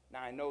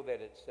 Now, I know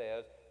that it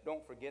says,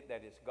 don't forget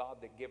that it's God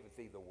that giveth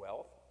thee the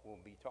wealth. We'll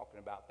be talking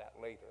about that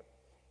later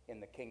in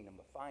the kingdom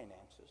of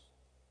finances.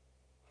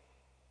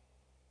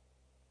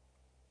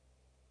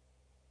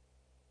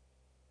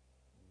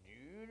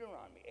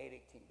 Deuteronomy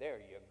 8:18. There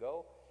you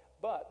go.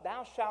 But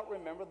thou shalt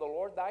remember the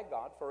Lord thy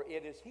God, for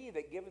it is he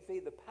that giveth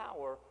thee the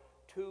power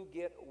to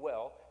get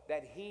wealth,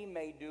 that he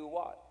may do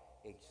what?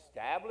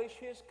 Establish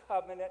his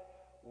covenant,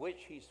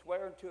 which he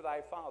sware unto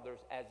thy fathers,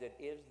 as it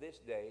is this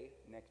day.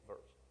 Next verse.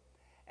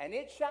 And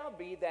it shall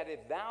be that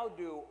if thou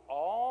do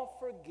all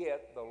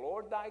forget the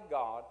Lord thy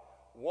God,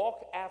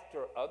 walk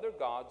after other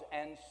gods,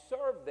 and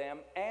serve them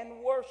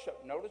and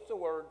worship. Notice the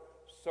word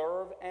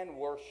serve and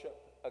worship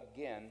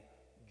again,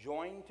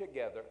 joined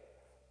together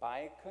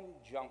by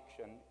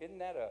conjunction. Isn't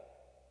that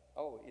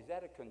is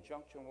that a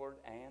conjunction word,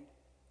 and?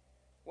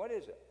 What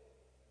is it?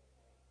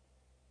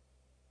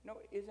 No,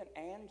 isn't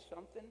and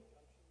something?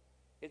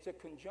 It's a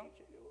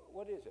conjunction.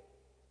 What is it?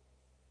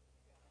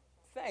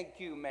 Thank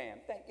you, ma'am.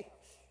 Thank you.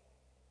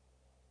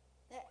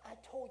 I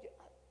told you,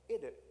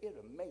 it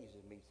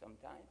amazes me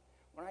sometimes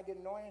when I get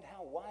anointed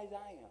how wise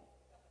I am.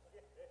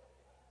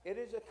 It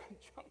is a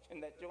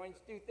conjunction that joins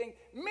two things,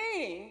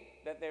 meaning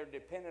that they're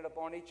dependent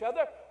upon each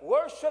other.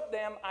 Worship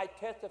them, I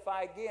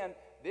testify again,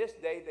 this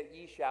day that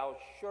ye shall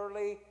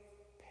surely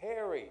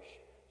perish.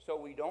 So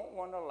we don't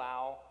want to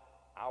allow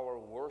our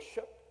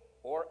worship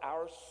or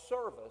our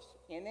service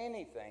in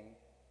anything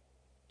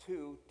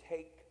to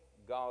take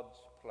God's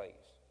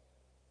place.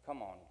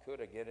 Come on,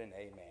 could I get an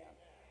amen?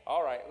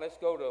 All right, let's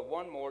go to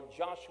one more,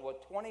 Joshua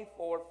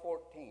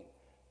 24:14.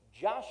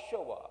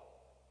 Joshua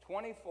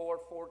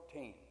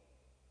 24:14.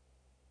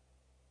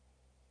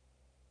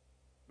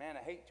 Man,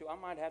 I hate to. I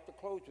might have to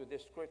close with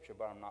this scripture,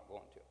 but I'm not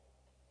going to.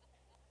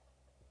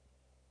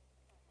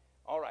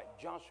 All right,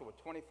 Joshua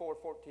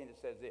 24:14, it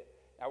says this.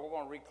 Now we're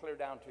going to read clear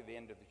down to the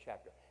end of the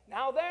chapter.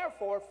 Now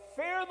therefore,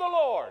 fear the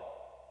Lord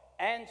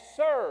and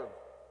serve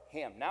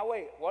him. Now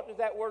wait, what does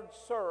that word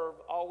serve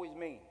always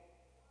mean?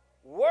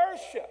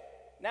 Worship.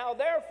 Now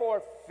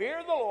therefore,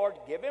 fear the Lord,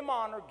 give him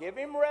honor, give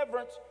him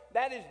reverence,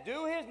 that is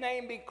due his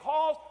name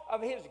because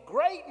of his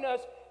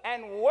greatness,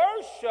 and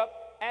worship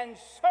and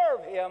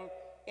serve him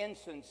in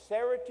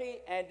sincerity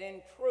and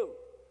in truth.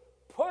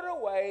 Put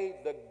away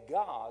the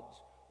gods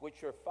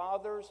which your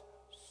fathers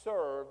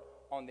served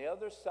on the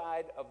other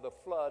side of the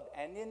flood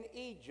and in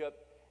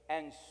Egypt,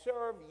 and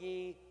serve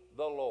ye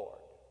the Lord.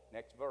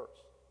 Next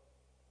verse.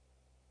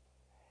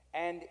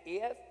 And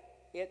if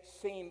it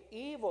seem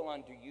evil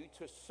unto you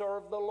to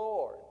serve the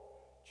Lord,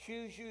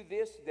 choose you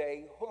this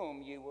day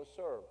whom ye will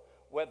serve.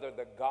 Whether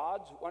the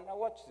gods, well, now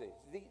what's this?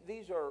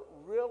 These are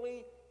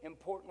really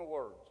important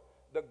words.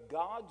 The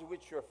gods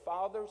which your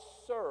fathers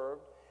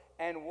served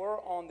and were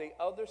on the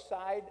other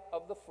side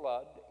of the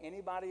flood.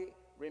 Anybody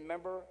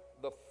remember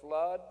the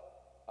flood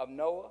of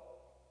Noah?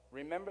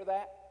 Remember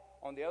that?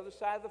 On the other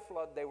side of the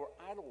flood, they were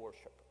idol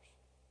worshipers.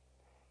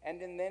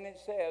 And then it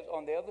says,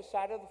 on the other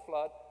side of the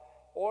flood,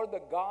 or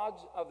the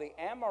gods of the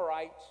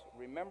Amorites,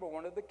 remember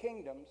one of the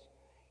kingdoms,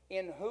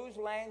 in whose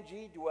land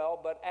ye dwell,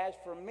 but as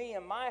for me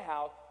and my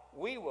house,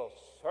 we will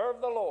serve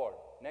the Lord.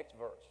 Next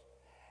verse.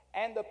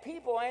 And the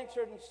people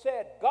answered and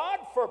said, God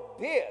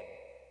forbid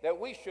that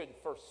we should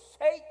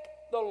forsake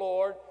the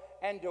Lord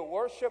and to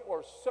worship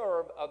or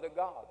serve other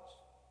gods.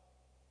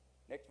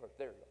 Next verse,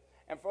 there you go.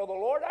 And for the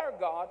Lord our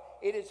God,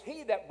 it is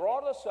he that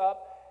brought us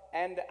up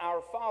and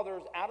our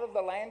fathers out of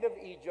the land of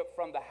Egypt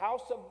from the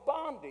house of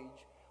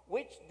bondage,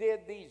 which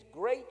did these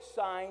great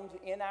signs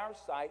in our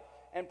sight,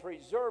 and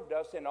preserved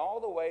us in all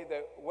the way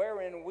that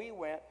wherein we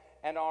went,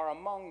 and are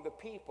among the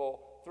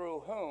people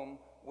through whom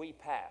we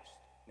passed.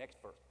 Next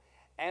verse.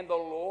 And the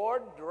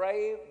Lord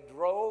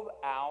drove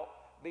out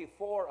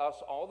before us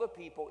all the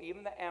people,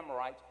 even the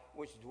Amorites,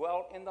 which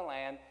dwelt in the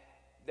land.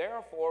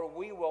 Therefore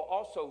we will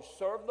also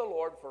serve the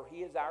Lord, for he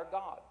is our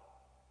God.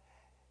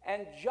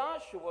 And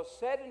Joshua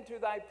said unto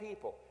thy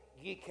people,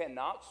 ye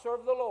cannot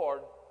serve the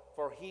Lord,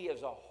 for he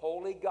is a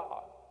holy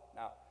God.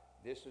 Now,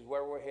 this is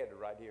where we're headed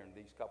right here in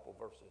these couple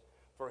verses.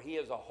 For he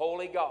is a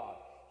holy God.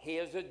 He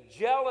is a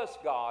jealous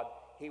God.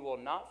 He will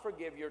not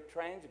forgive your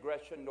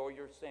transgression nor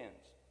your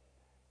sins.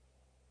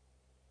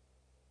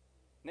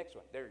 Next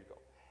one. There you go.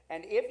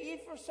 And if ye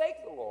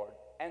forsake the Lord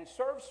and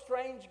serve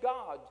strange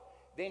gods,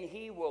 then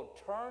he will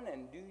turn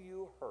and do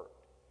you hurt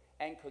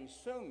and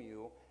consume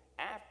you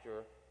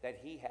after that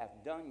he hath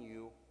done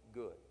you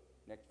good.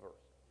 Next verse.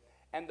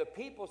 And the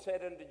people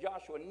said unto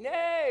Joshua,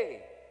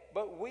 Nay,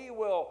 but we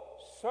will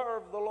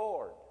serve the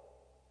Lord.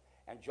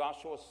 And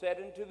Joshua said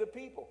unto the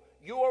people,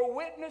 You are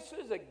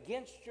witnesses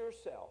against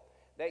yourself,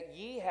 that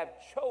ye have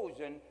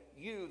chosen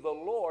you the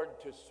Lord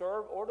to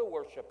serve or to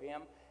worship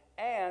him.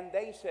 And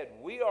they said,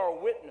 We are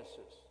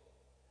witnesses.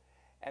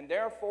 And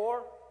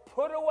therefore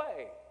put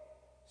away,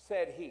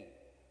 said he,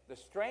 the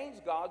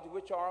strange gods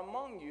which are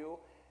among you,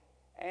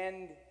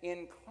 and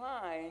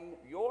incline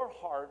your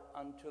heart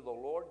unto the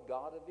Lord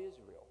God of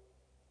Israel.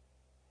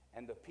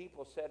 And the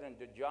people said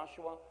unto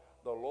Joshua,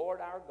 The Lord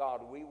our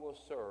God we will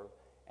serve,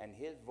 and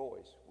his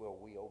voice will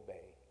we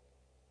obey.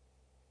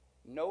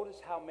 Notice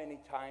how many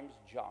times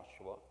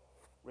Joshua,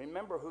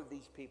 remember who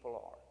these people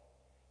are.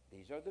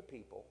 These are the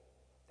people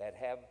that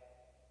have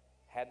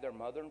had their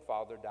mother and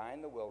father die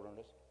in the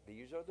wilderness.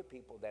 These are the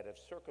people that have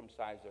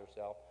circumcised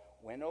themselves,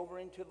 went over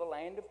into the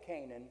land of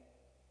Canaan.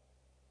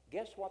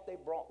 Guess what they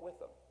brought with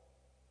them?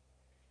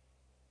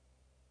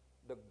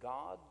 The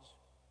gods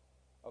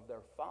of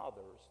their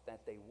fathers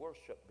that they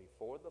worshiped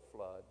before the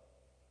flood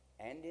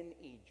and in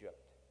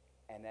Egypt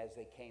and as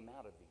they came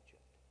out of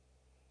Egypt.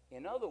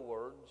 In other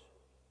words,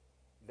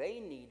 they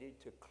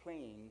needed to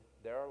clean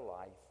their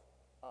life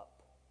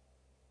up.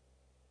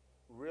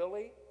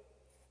 Really,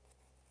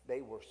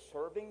 they were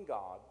serving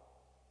God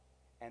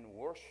and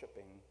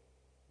worshiping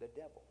the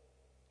devil.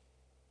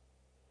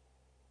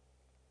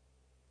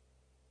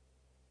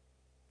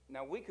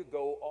 Now, we could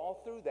go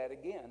all through that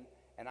again,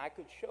 and I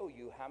could show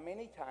you how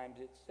many times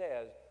it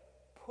says,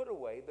 put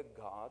away the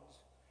gods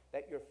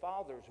that your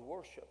fathers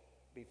worshiped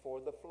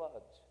before the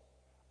floods.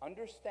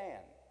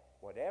 Understand,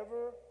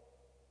 whatever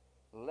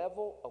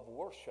level of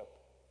worship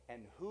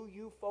and who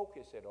you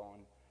focus it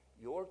on,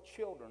 your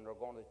children are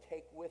going to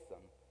take with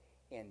them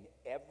in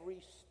every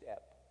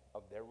step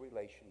of their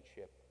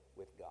relationship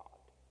with God.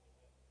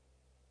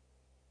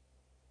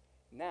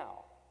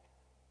 Now,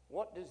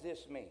 what does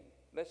this mean?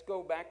 Let's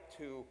go back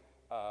to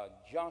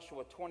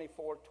Joshua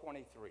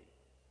 24:23.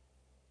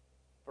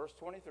 Verse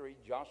 23,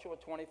 Joshua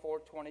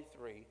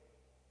 24:23.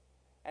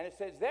 And it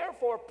says,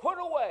 Therefore put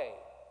away,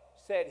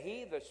 said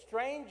he, the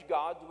strange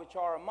gods which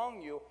are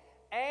among you,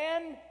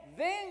 and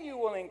then you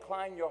will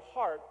incline your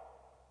heart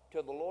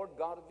to the Lord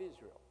God of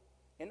Israel.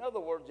 In other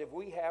words, if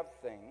we have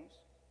things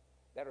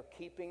that are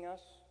keeping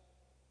us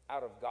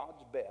out of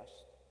God's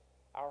best,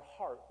 our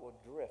heart will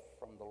drift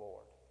from the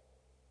Lord.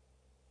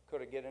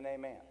 Could I get an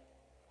amen?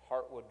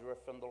 Heart will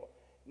drift from the Lord.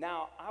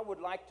 Now, I would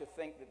like to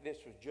think that this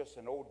was just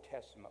an Old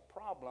Testament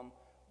problem,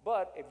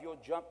 but if you'll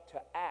jump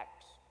to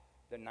Acts,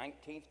 the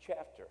 19th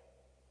chapter,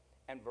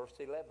 and verse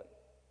 11.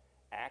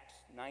 Acts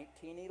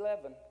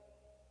 19:11.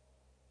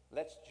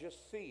 Let's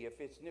just see if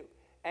it's new.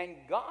 And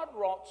God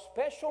wrought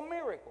special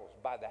miracles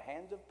by the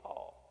hands of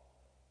Paul,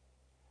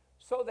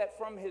 so that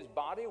from his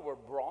body were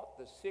brought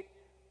the sick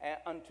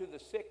unto the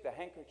sick the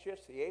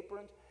handkerchiefs, the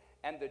aprons,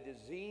 and the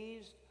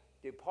diseased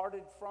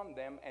departed from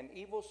them, and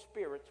evil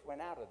spirits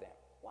went out of them.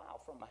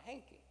 Wow, from a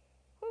hanky.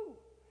 Whew.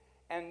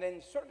 And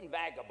then certain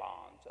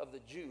vagabonds of the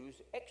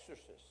Jews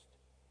exorcists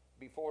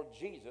before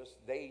Jesus,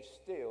 they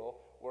still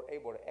were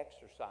able to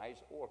exorcise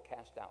or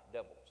cast out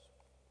devils.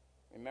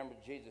 Remember,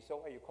 Jesus said,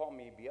 you call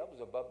me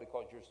Beelzebub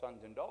because your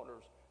sons and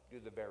daughters do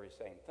the very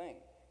same thing.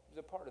 It was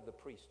a part of the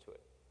priesthood.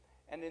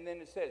 And then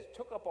it says,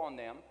 took upon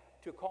them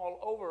to call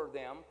over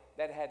them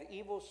that had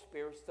evil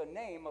spirits the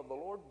name of the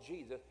Lord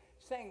Jesus,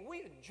 saying,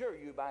 we adjure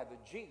you by the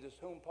Jesus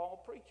whom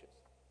Paul preaches.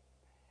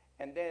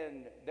 And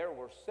then there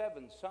were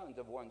 7 sons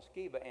of one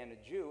Sceva and a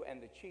Jew,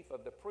 and the chief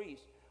of the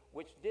priests,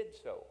 which did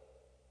so.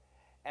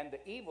 And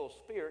the evil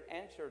spirit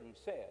answered and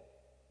said,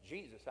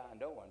 Jesus I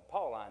know, and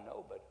Paul I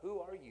know, but who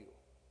are you?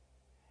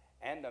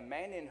 And the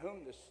man in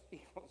whom the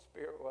evil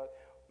spirit was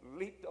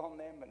leaped on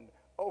them and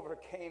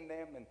overcame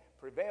them and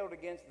prevailed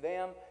against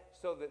them,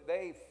 so that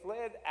they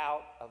fled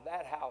out of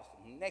that house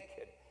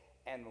naked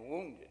and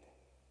wounded.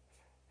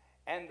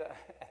 And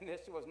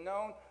this was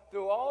known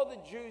through all the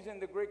Jews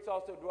and the Greeks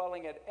also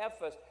dwelling at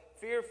Ephesus.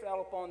 Fear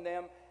fell upon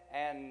them,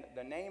 and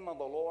the name of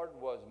the Lord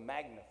was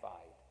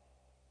magnified.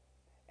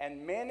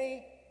 And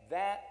many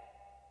that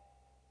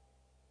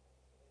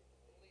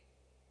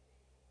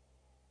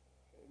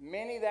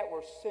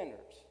were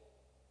sinners,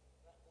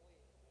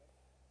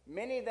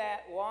 many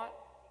that what?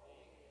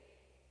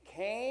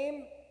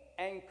 Came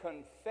and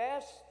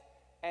confessed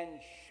and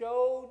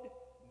showed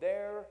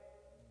their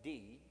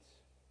deeds.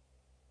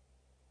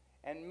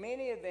 And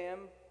many of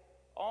them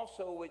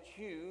also which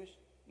used,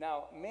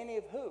 now many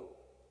of who?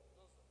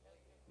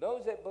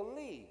 Those that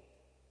believed.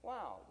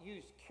 Wow.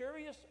 Used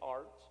curious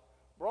arts,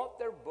 brought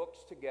their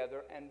books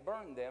together and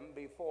burned them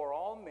before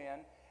all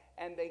men,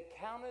 and they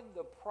counted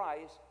the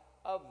price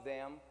of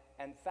them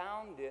and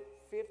found it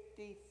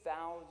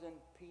 50,000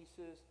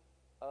 pieces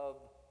of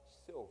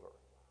silver.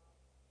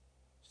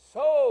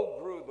 So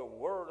grew the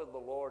word of the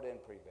Lord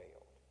and prevailed.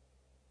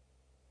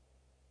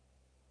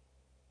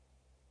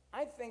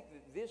 I think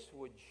that this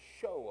would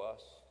show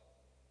us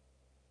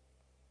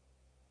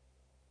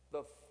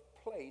the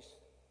place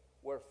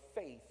where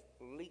faith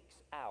leaks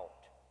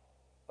out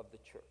of the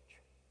church.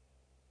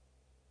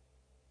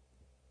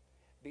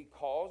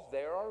 Because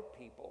there are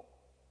people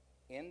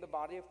in the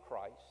body of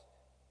Christ,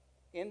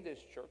 in this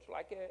church,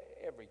 like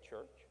every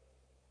church,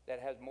 that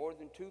has more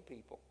than two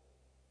people,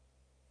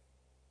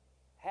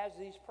 has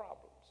these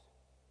problems.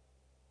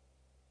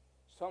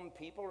 Some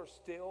people are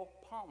still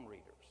palm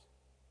readers.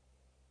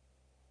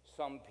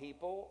 Some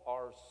people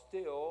are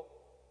still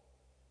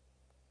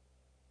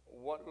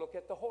look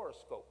at the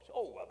horoscopes.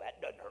 Oh, well,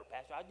 that doesn't hurt,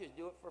 Pastor. I just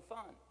do it for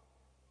fun,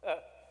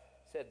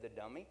 said the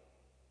dummy.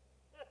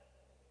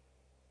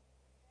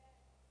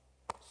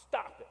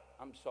 Stop it.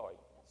 I'm sorry.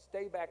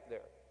 Stay back there.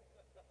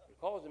 You're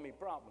causing me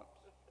problems.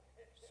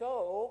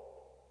 So,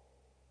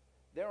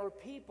 there are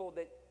people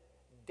that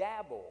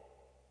dabble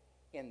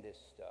in this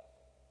stuff.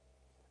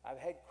 I've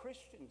had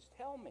Christians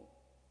tell me,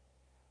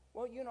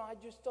 well, you know, I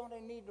just thought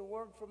I needed a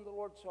word from the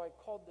Lord, so I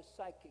called the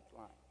psychic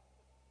line.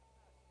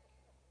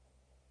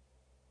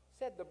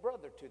 Said the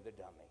brother to the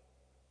dummy.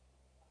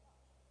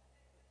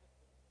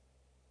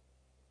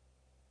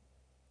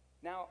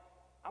 Now,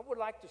 I would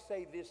like to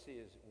say this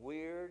is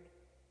weird,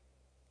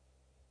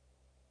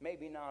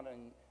 maybe not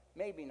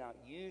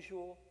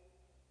usual,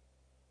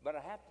 but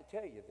I have to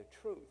tell you the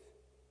truth.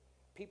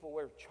 People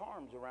wear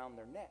charms around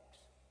their necks.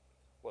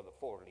 Well, the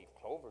four-leaf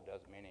clover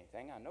doesn't mean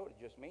anything. I know it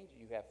just means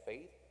you have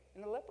faith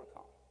in the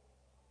leprechaun.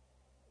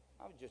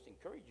 I would just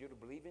encourage you to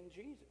believe in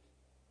Jesus.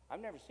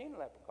 I've never seen a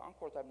leprechaun. Of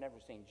course, I've never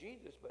seen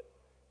Jesus, but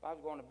if I was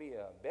going to be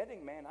a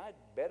betting man, I'd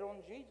bet on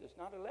Jesus,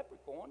 not a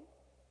leprechaun.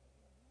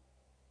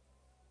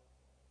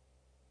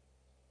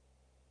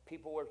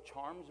 People wear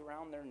charms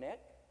around their neck,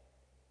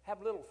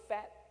 have little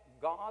fat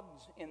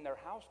gods in their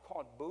house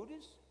called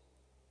Buddhas,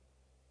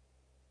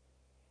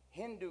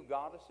 Hindu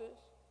goddesses,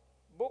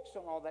 books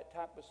on all that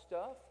type of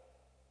stuff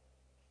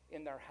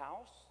in their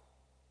house,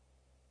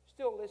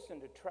 still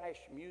listen to trash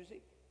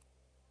music,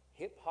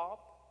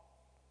 hip-hop,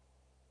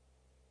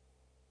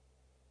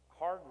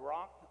 hard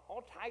rock,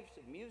 all types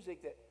of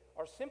music that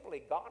are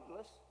simply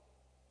godless.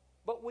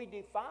 But we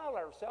defile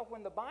ourselves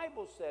when the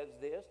Bible says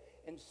this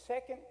in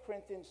 2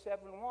 Corinthians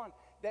 7:1,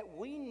 that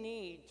we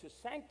need to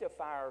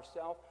sanctify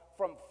ourselves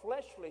from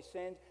fleshly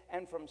sins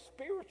and from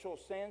spiritual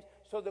sins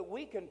so that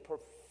we can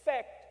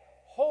perfect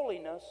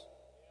holiness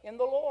in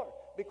the Lord.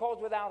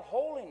 Because without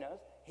holiness,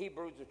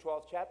 Hebrews the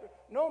 12th chapter,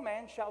 no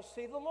man shall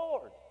see the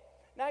Lord.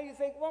 Now you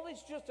think, well,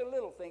 it's just a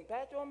little thing,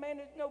 Pastor. Oh, man,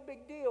 it's no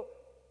big deal.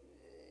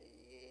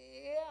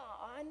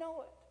 Yeah, I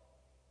know it.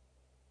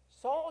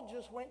 Saul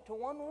just went to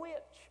one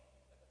witch.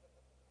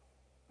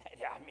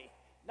 I mean,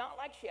 not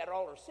like she had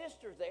all her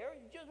sisters there,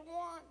 just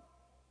one.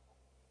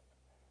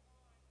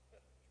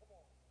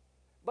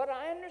 But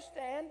I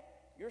understand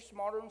you're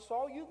smarter than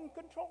Saul. You can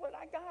control it.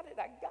 I got it.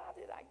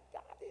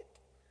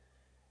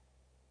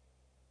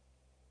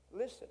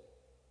 Listen,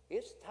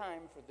 it's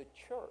time for the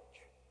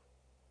church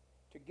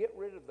to get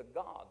rid of the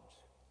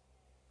gods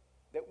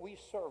that we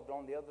served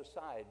on the other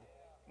side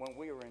when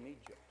we were in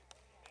Egypt.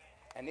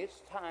 And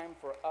it's time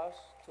for us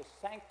to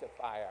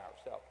sanctify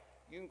ourselves.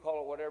 You can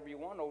call it whatever you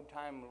want,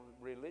 old-time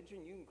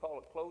religion. You can call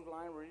it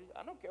clothesline religion.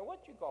 I don't care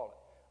what you call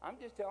it. I'm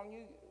just telling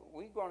you,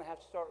 we're going to have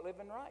to start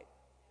living right.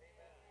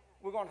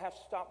 We're going to have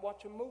to stop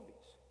watching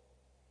movies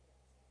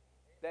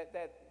that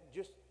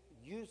just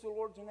use the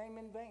Lord's name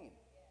in vain.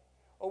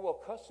 Oh,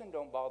 well, cussing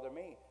don't bother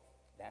me.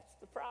 That's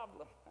the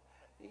problem.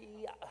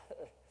 Yeah.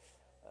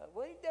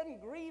 Well, it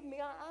doesn't grieve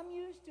me. I'm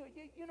used to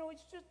it. You know,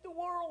 it's just the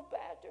world,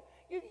 Pastor.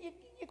 You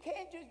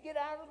can't just get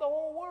out of the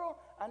whole world.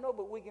 I know,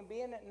 but we can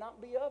be in it and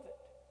not be of it.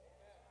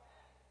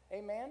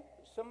 Amen?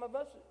 Some of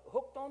us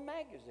hooked on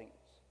magazines,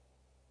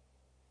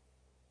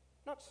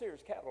 not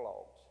Sears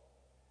catalogs.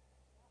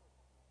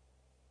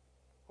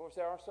 Of course,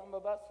 there are some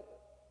of us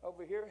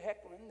over here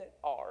heckling that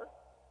are,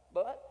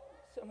 but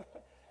some,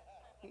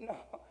 no.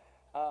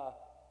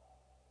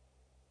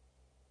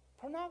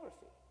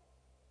 Pornography.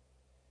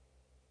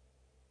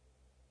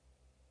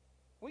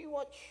 We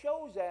watch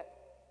shows that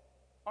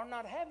are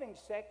not having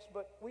sex,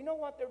 but we know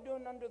what they're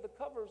doing under the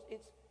covers.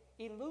 It's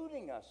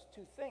eluding us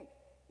to think.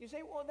 You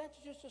say, well, that's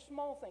just a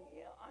small thing.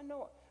 Yeah, I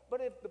know it.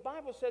 But if the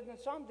Bible says in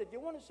Psalms that you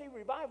want to see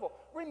revival,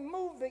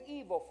 remove the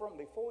evil from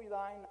before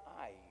thine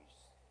eyes.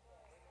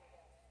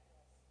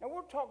 Now,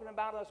 we're talking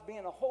about us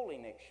being a holy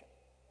nation.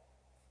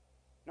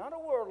 Not a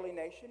worldly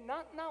nation,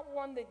 not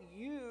one that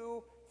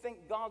you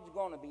think God's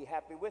going to be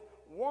happy with,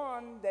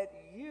 one that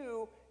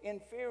you, in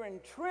fear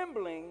and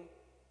trembling,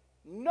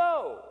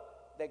 know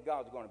that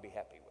God's going to be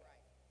happy with.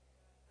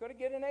 Could I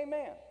get an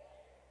amen?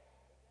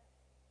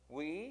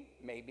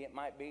 Maybe it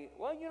might be,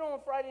 well, you know, on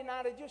Friday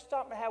night I just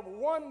stopped and have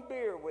one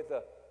beer with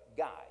the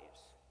guys.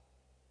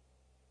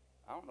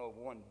 I don't know if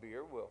one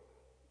beer will,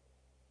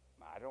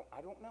 I don't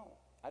know.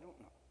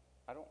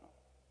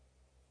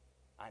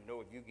 I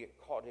know if you get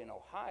caught in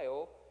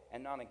Ohio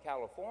and not in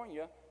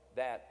California,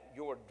 that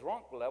your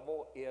drunk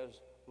level is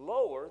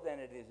lower than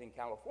it is in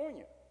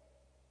California.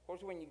 Of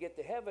course, when you get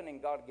to heaven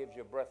and God gives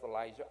you a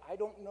breathalyzer, I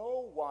don't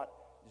know what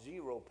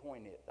 0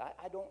 point is.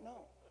 I don't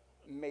know.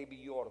 Maybe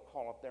you ought to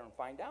call up there and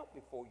find out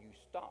before you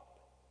stop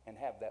and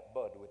have that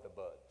bud with the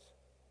buds.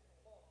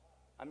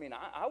 I mean,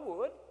 I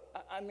would.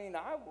 I mean,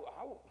 I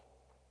would.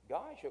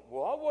 Gosh,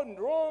 well, I wasn't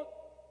drunk.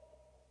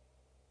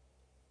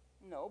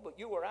 No, but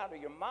you were out of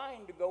your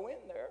mind to go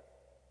in there.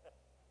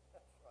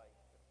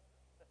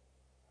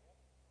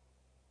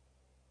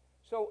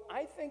 So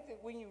I think that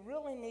we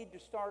really need to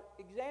start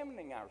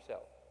examining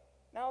ourselves.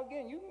 Now,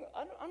 again,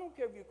 I don't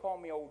care if you call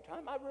me old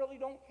time. I really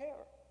don't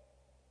care.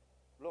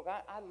 Look,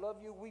 I love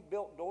you. We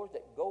built doors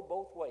that go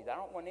both ways. I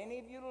don't want any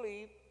of you to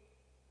leave,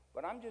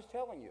 but I'm just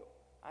telling you,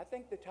 I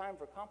think the time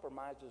for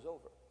compromise is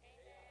over.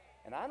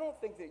 And I don't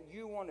think that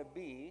you want to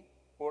be,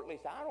 or at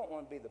least I don't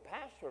want to be the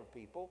pastor of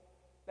people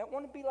that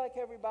want to be like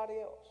everybody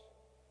else.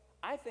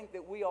 I think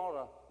that we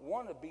ought to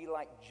want to be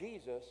like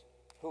Jesus,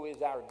 who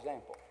is our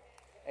example.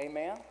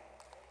 Amen?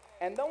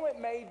 And though it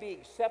may be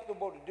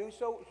acceptable to do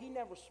so, he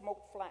never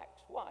smoked flax.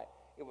 Why?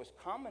 It was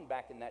common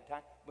back in that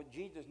time, but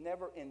Jesus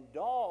never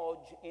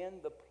indulged in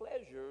the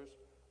pleasures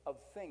of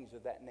things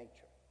of that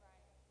nature.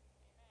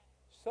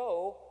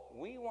 So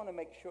we want to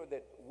make sure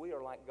that we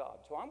are like God.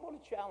 So I'm going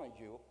to challenge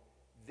you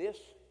this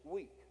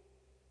week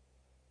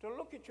to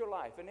look at your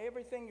life and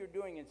everything you're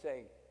doing and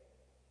say,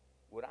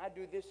 would I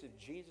do this if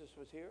Jesus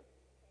was here?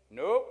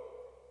 Nope.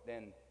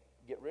 Then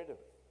get rid of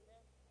it.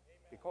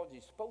 Because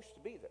he's supposed to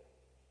be there.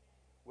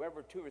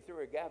 Wherever 2 or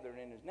 3 are gathered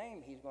in his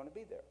name, he's going to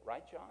be there.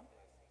 Right, John?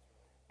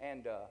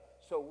 And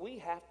so we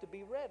have to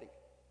be ready.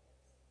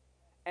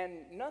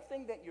 And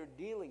nothing that you're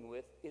dealing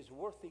with is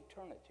worth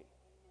eternity.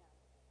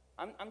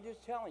 I'm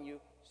just telling you,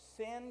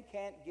 sin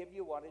can't give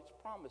you what it's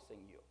promising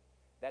you.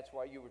 That's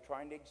why you were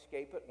trying to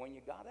escape it when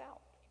you got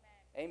out.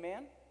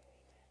 Amen?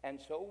 And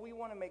so we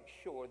want to make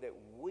sure that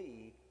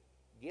we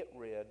get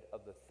rid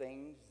of the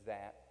things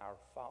that our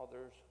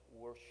fathers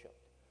worshiped,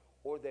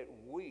 or that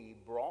we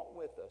brought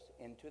with us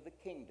into the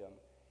kingdom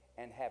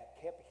and have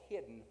kept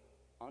hidden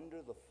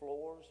under the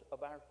floors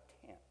of our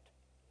tent,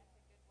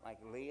 like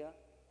Leah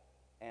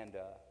and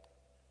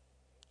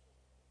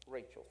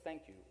Rachel,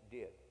 thank you,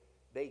 did.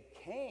 They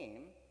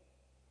came,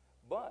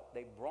 but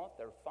they brought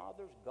their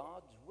father's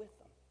gods with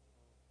them.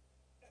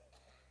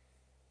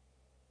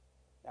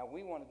 Now,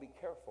 we want to be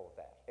careful of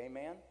that.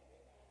 Amen?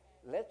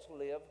 Let's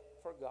live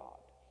for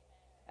God.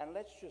 And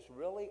let's just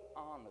really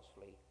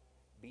honestly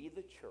be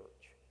the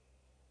church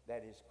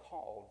that is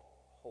called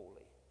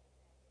holy.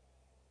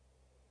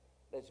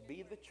 Let's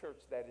be the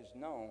church that is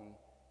known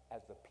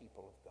as the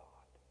people of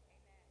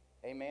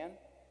God. Amen?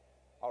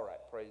 All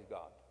right, praise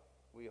God.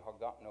 We have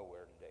got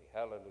nowhere today.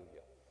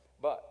 Hallelujah.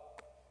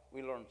 But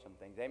we learned some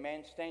things.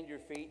 Amen? Stand your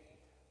feet.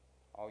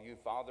 All you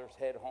fathers,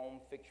 head home,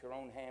 fix your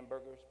own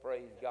hamburgers.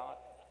 Praise God.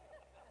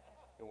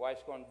 Your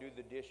wife's going to do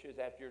the dishes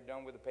after you're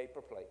done with the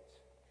paper plates.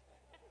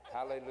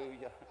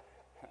 Hallelujah.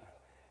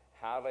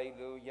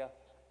 Hallelujah.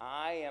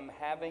 I am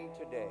having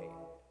today,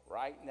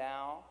 right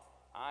now,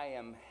 I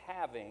am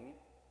having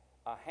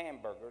a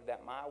hamburger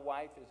that my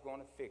wife is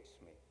going to fix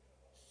me.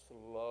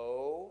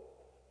 Slow,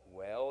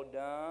 well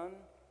done,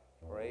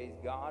 praise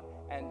God.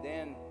 And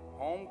then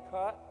home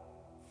cut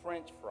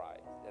French fries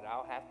that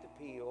I'll have to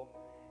peel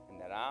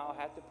and that I'll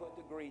have to put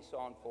the grease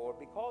on for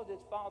because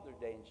it's Father's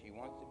Day and she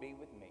wants to be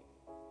with me.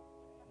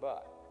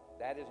 But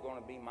that is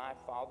going to be my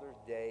Father's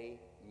Day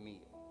meal.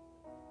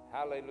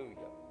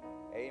 Hallelujah.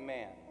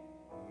 Amen.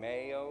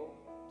 Mayo,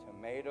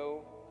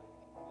 tomato.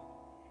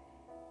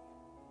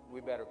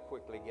 We better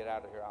quickly get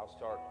out of here. I'll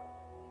start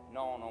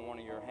gnawing on one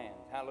of your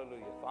hands.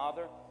 Hallelujah.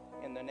 Father,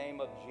 in the name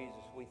of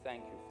Jesus, we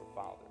thank you for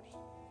fathers.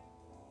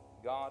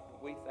 God,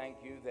 we thank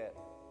you that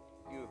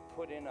you have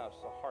put in us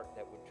a heart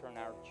that would turn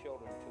our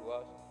children to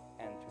us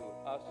and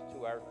to us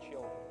to our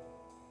children.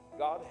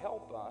 God,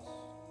 help us,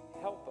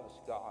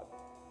 God.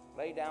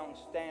 Lay down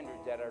standards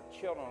that our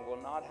children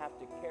will not have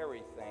to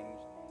carry things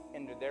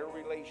into their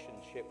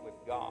relationship with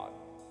God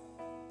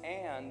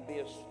and be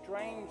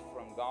estranged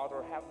from God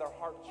or have their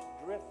hearts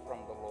drift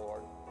from the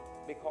Lord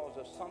because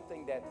of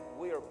something that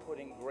we are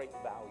putting great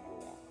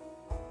value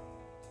on.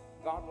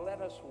 God,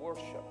 let us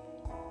worship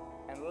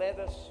and let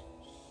us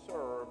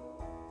serve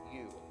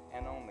you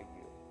and only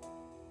you.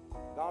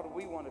 God,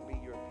 we want to be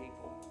your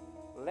people.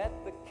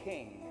 Let the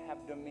King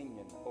have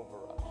dominion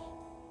over us.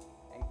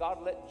 And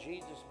God, let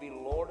Jesus be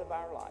Lord of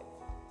our life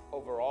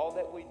over all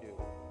that we do.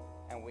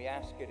 And we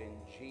ask it in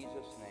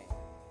Jesus' name.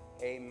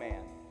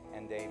 Amen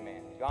and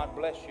amen. God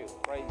bless you.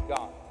 Praise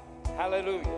God. Hallelujah.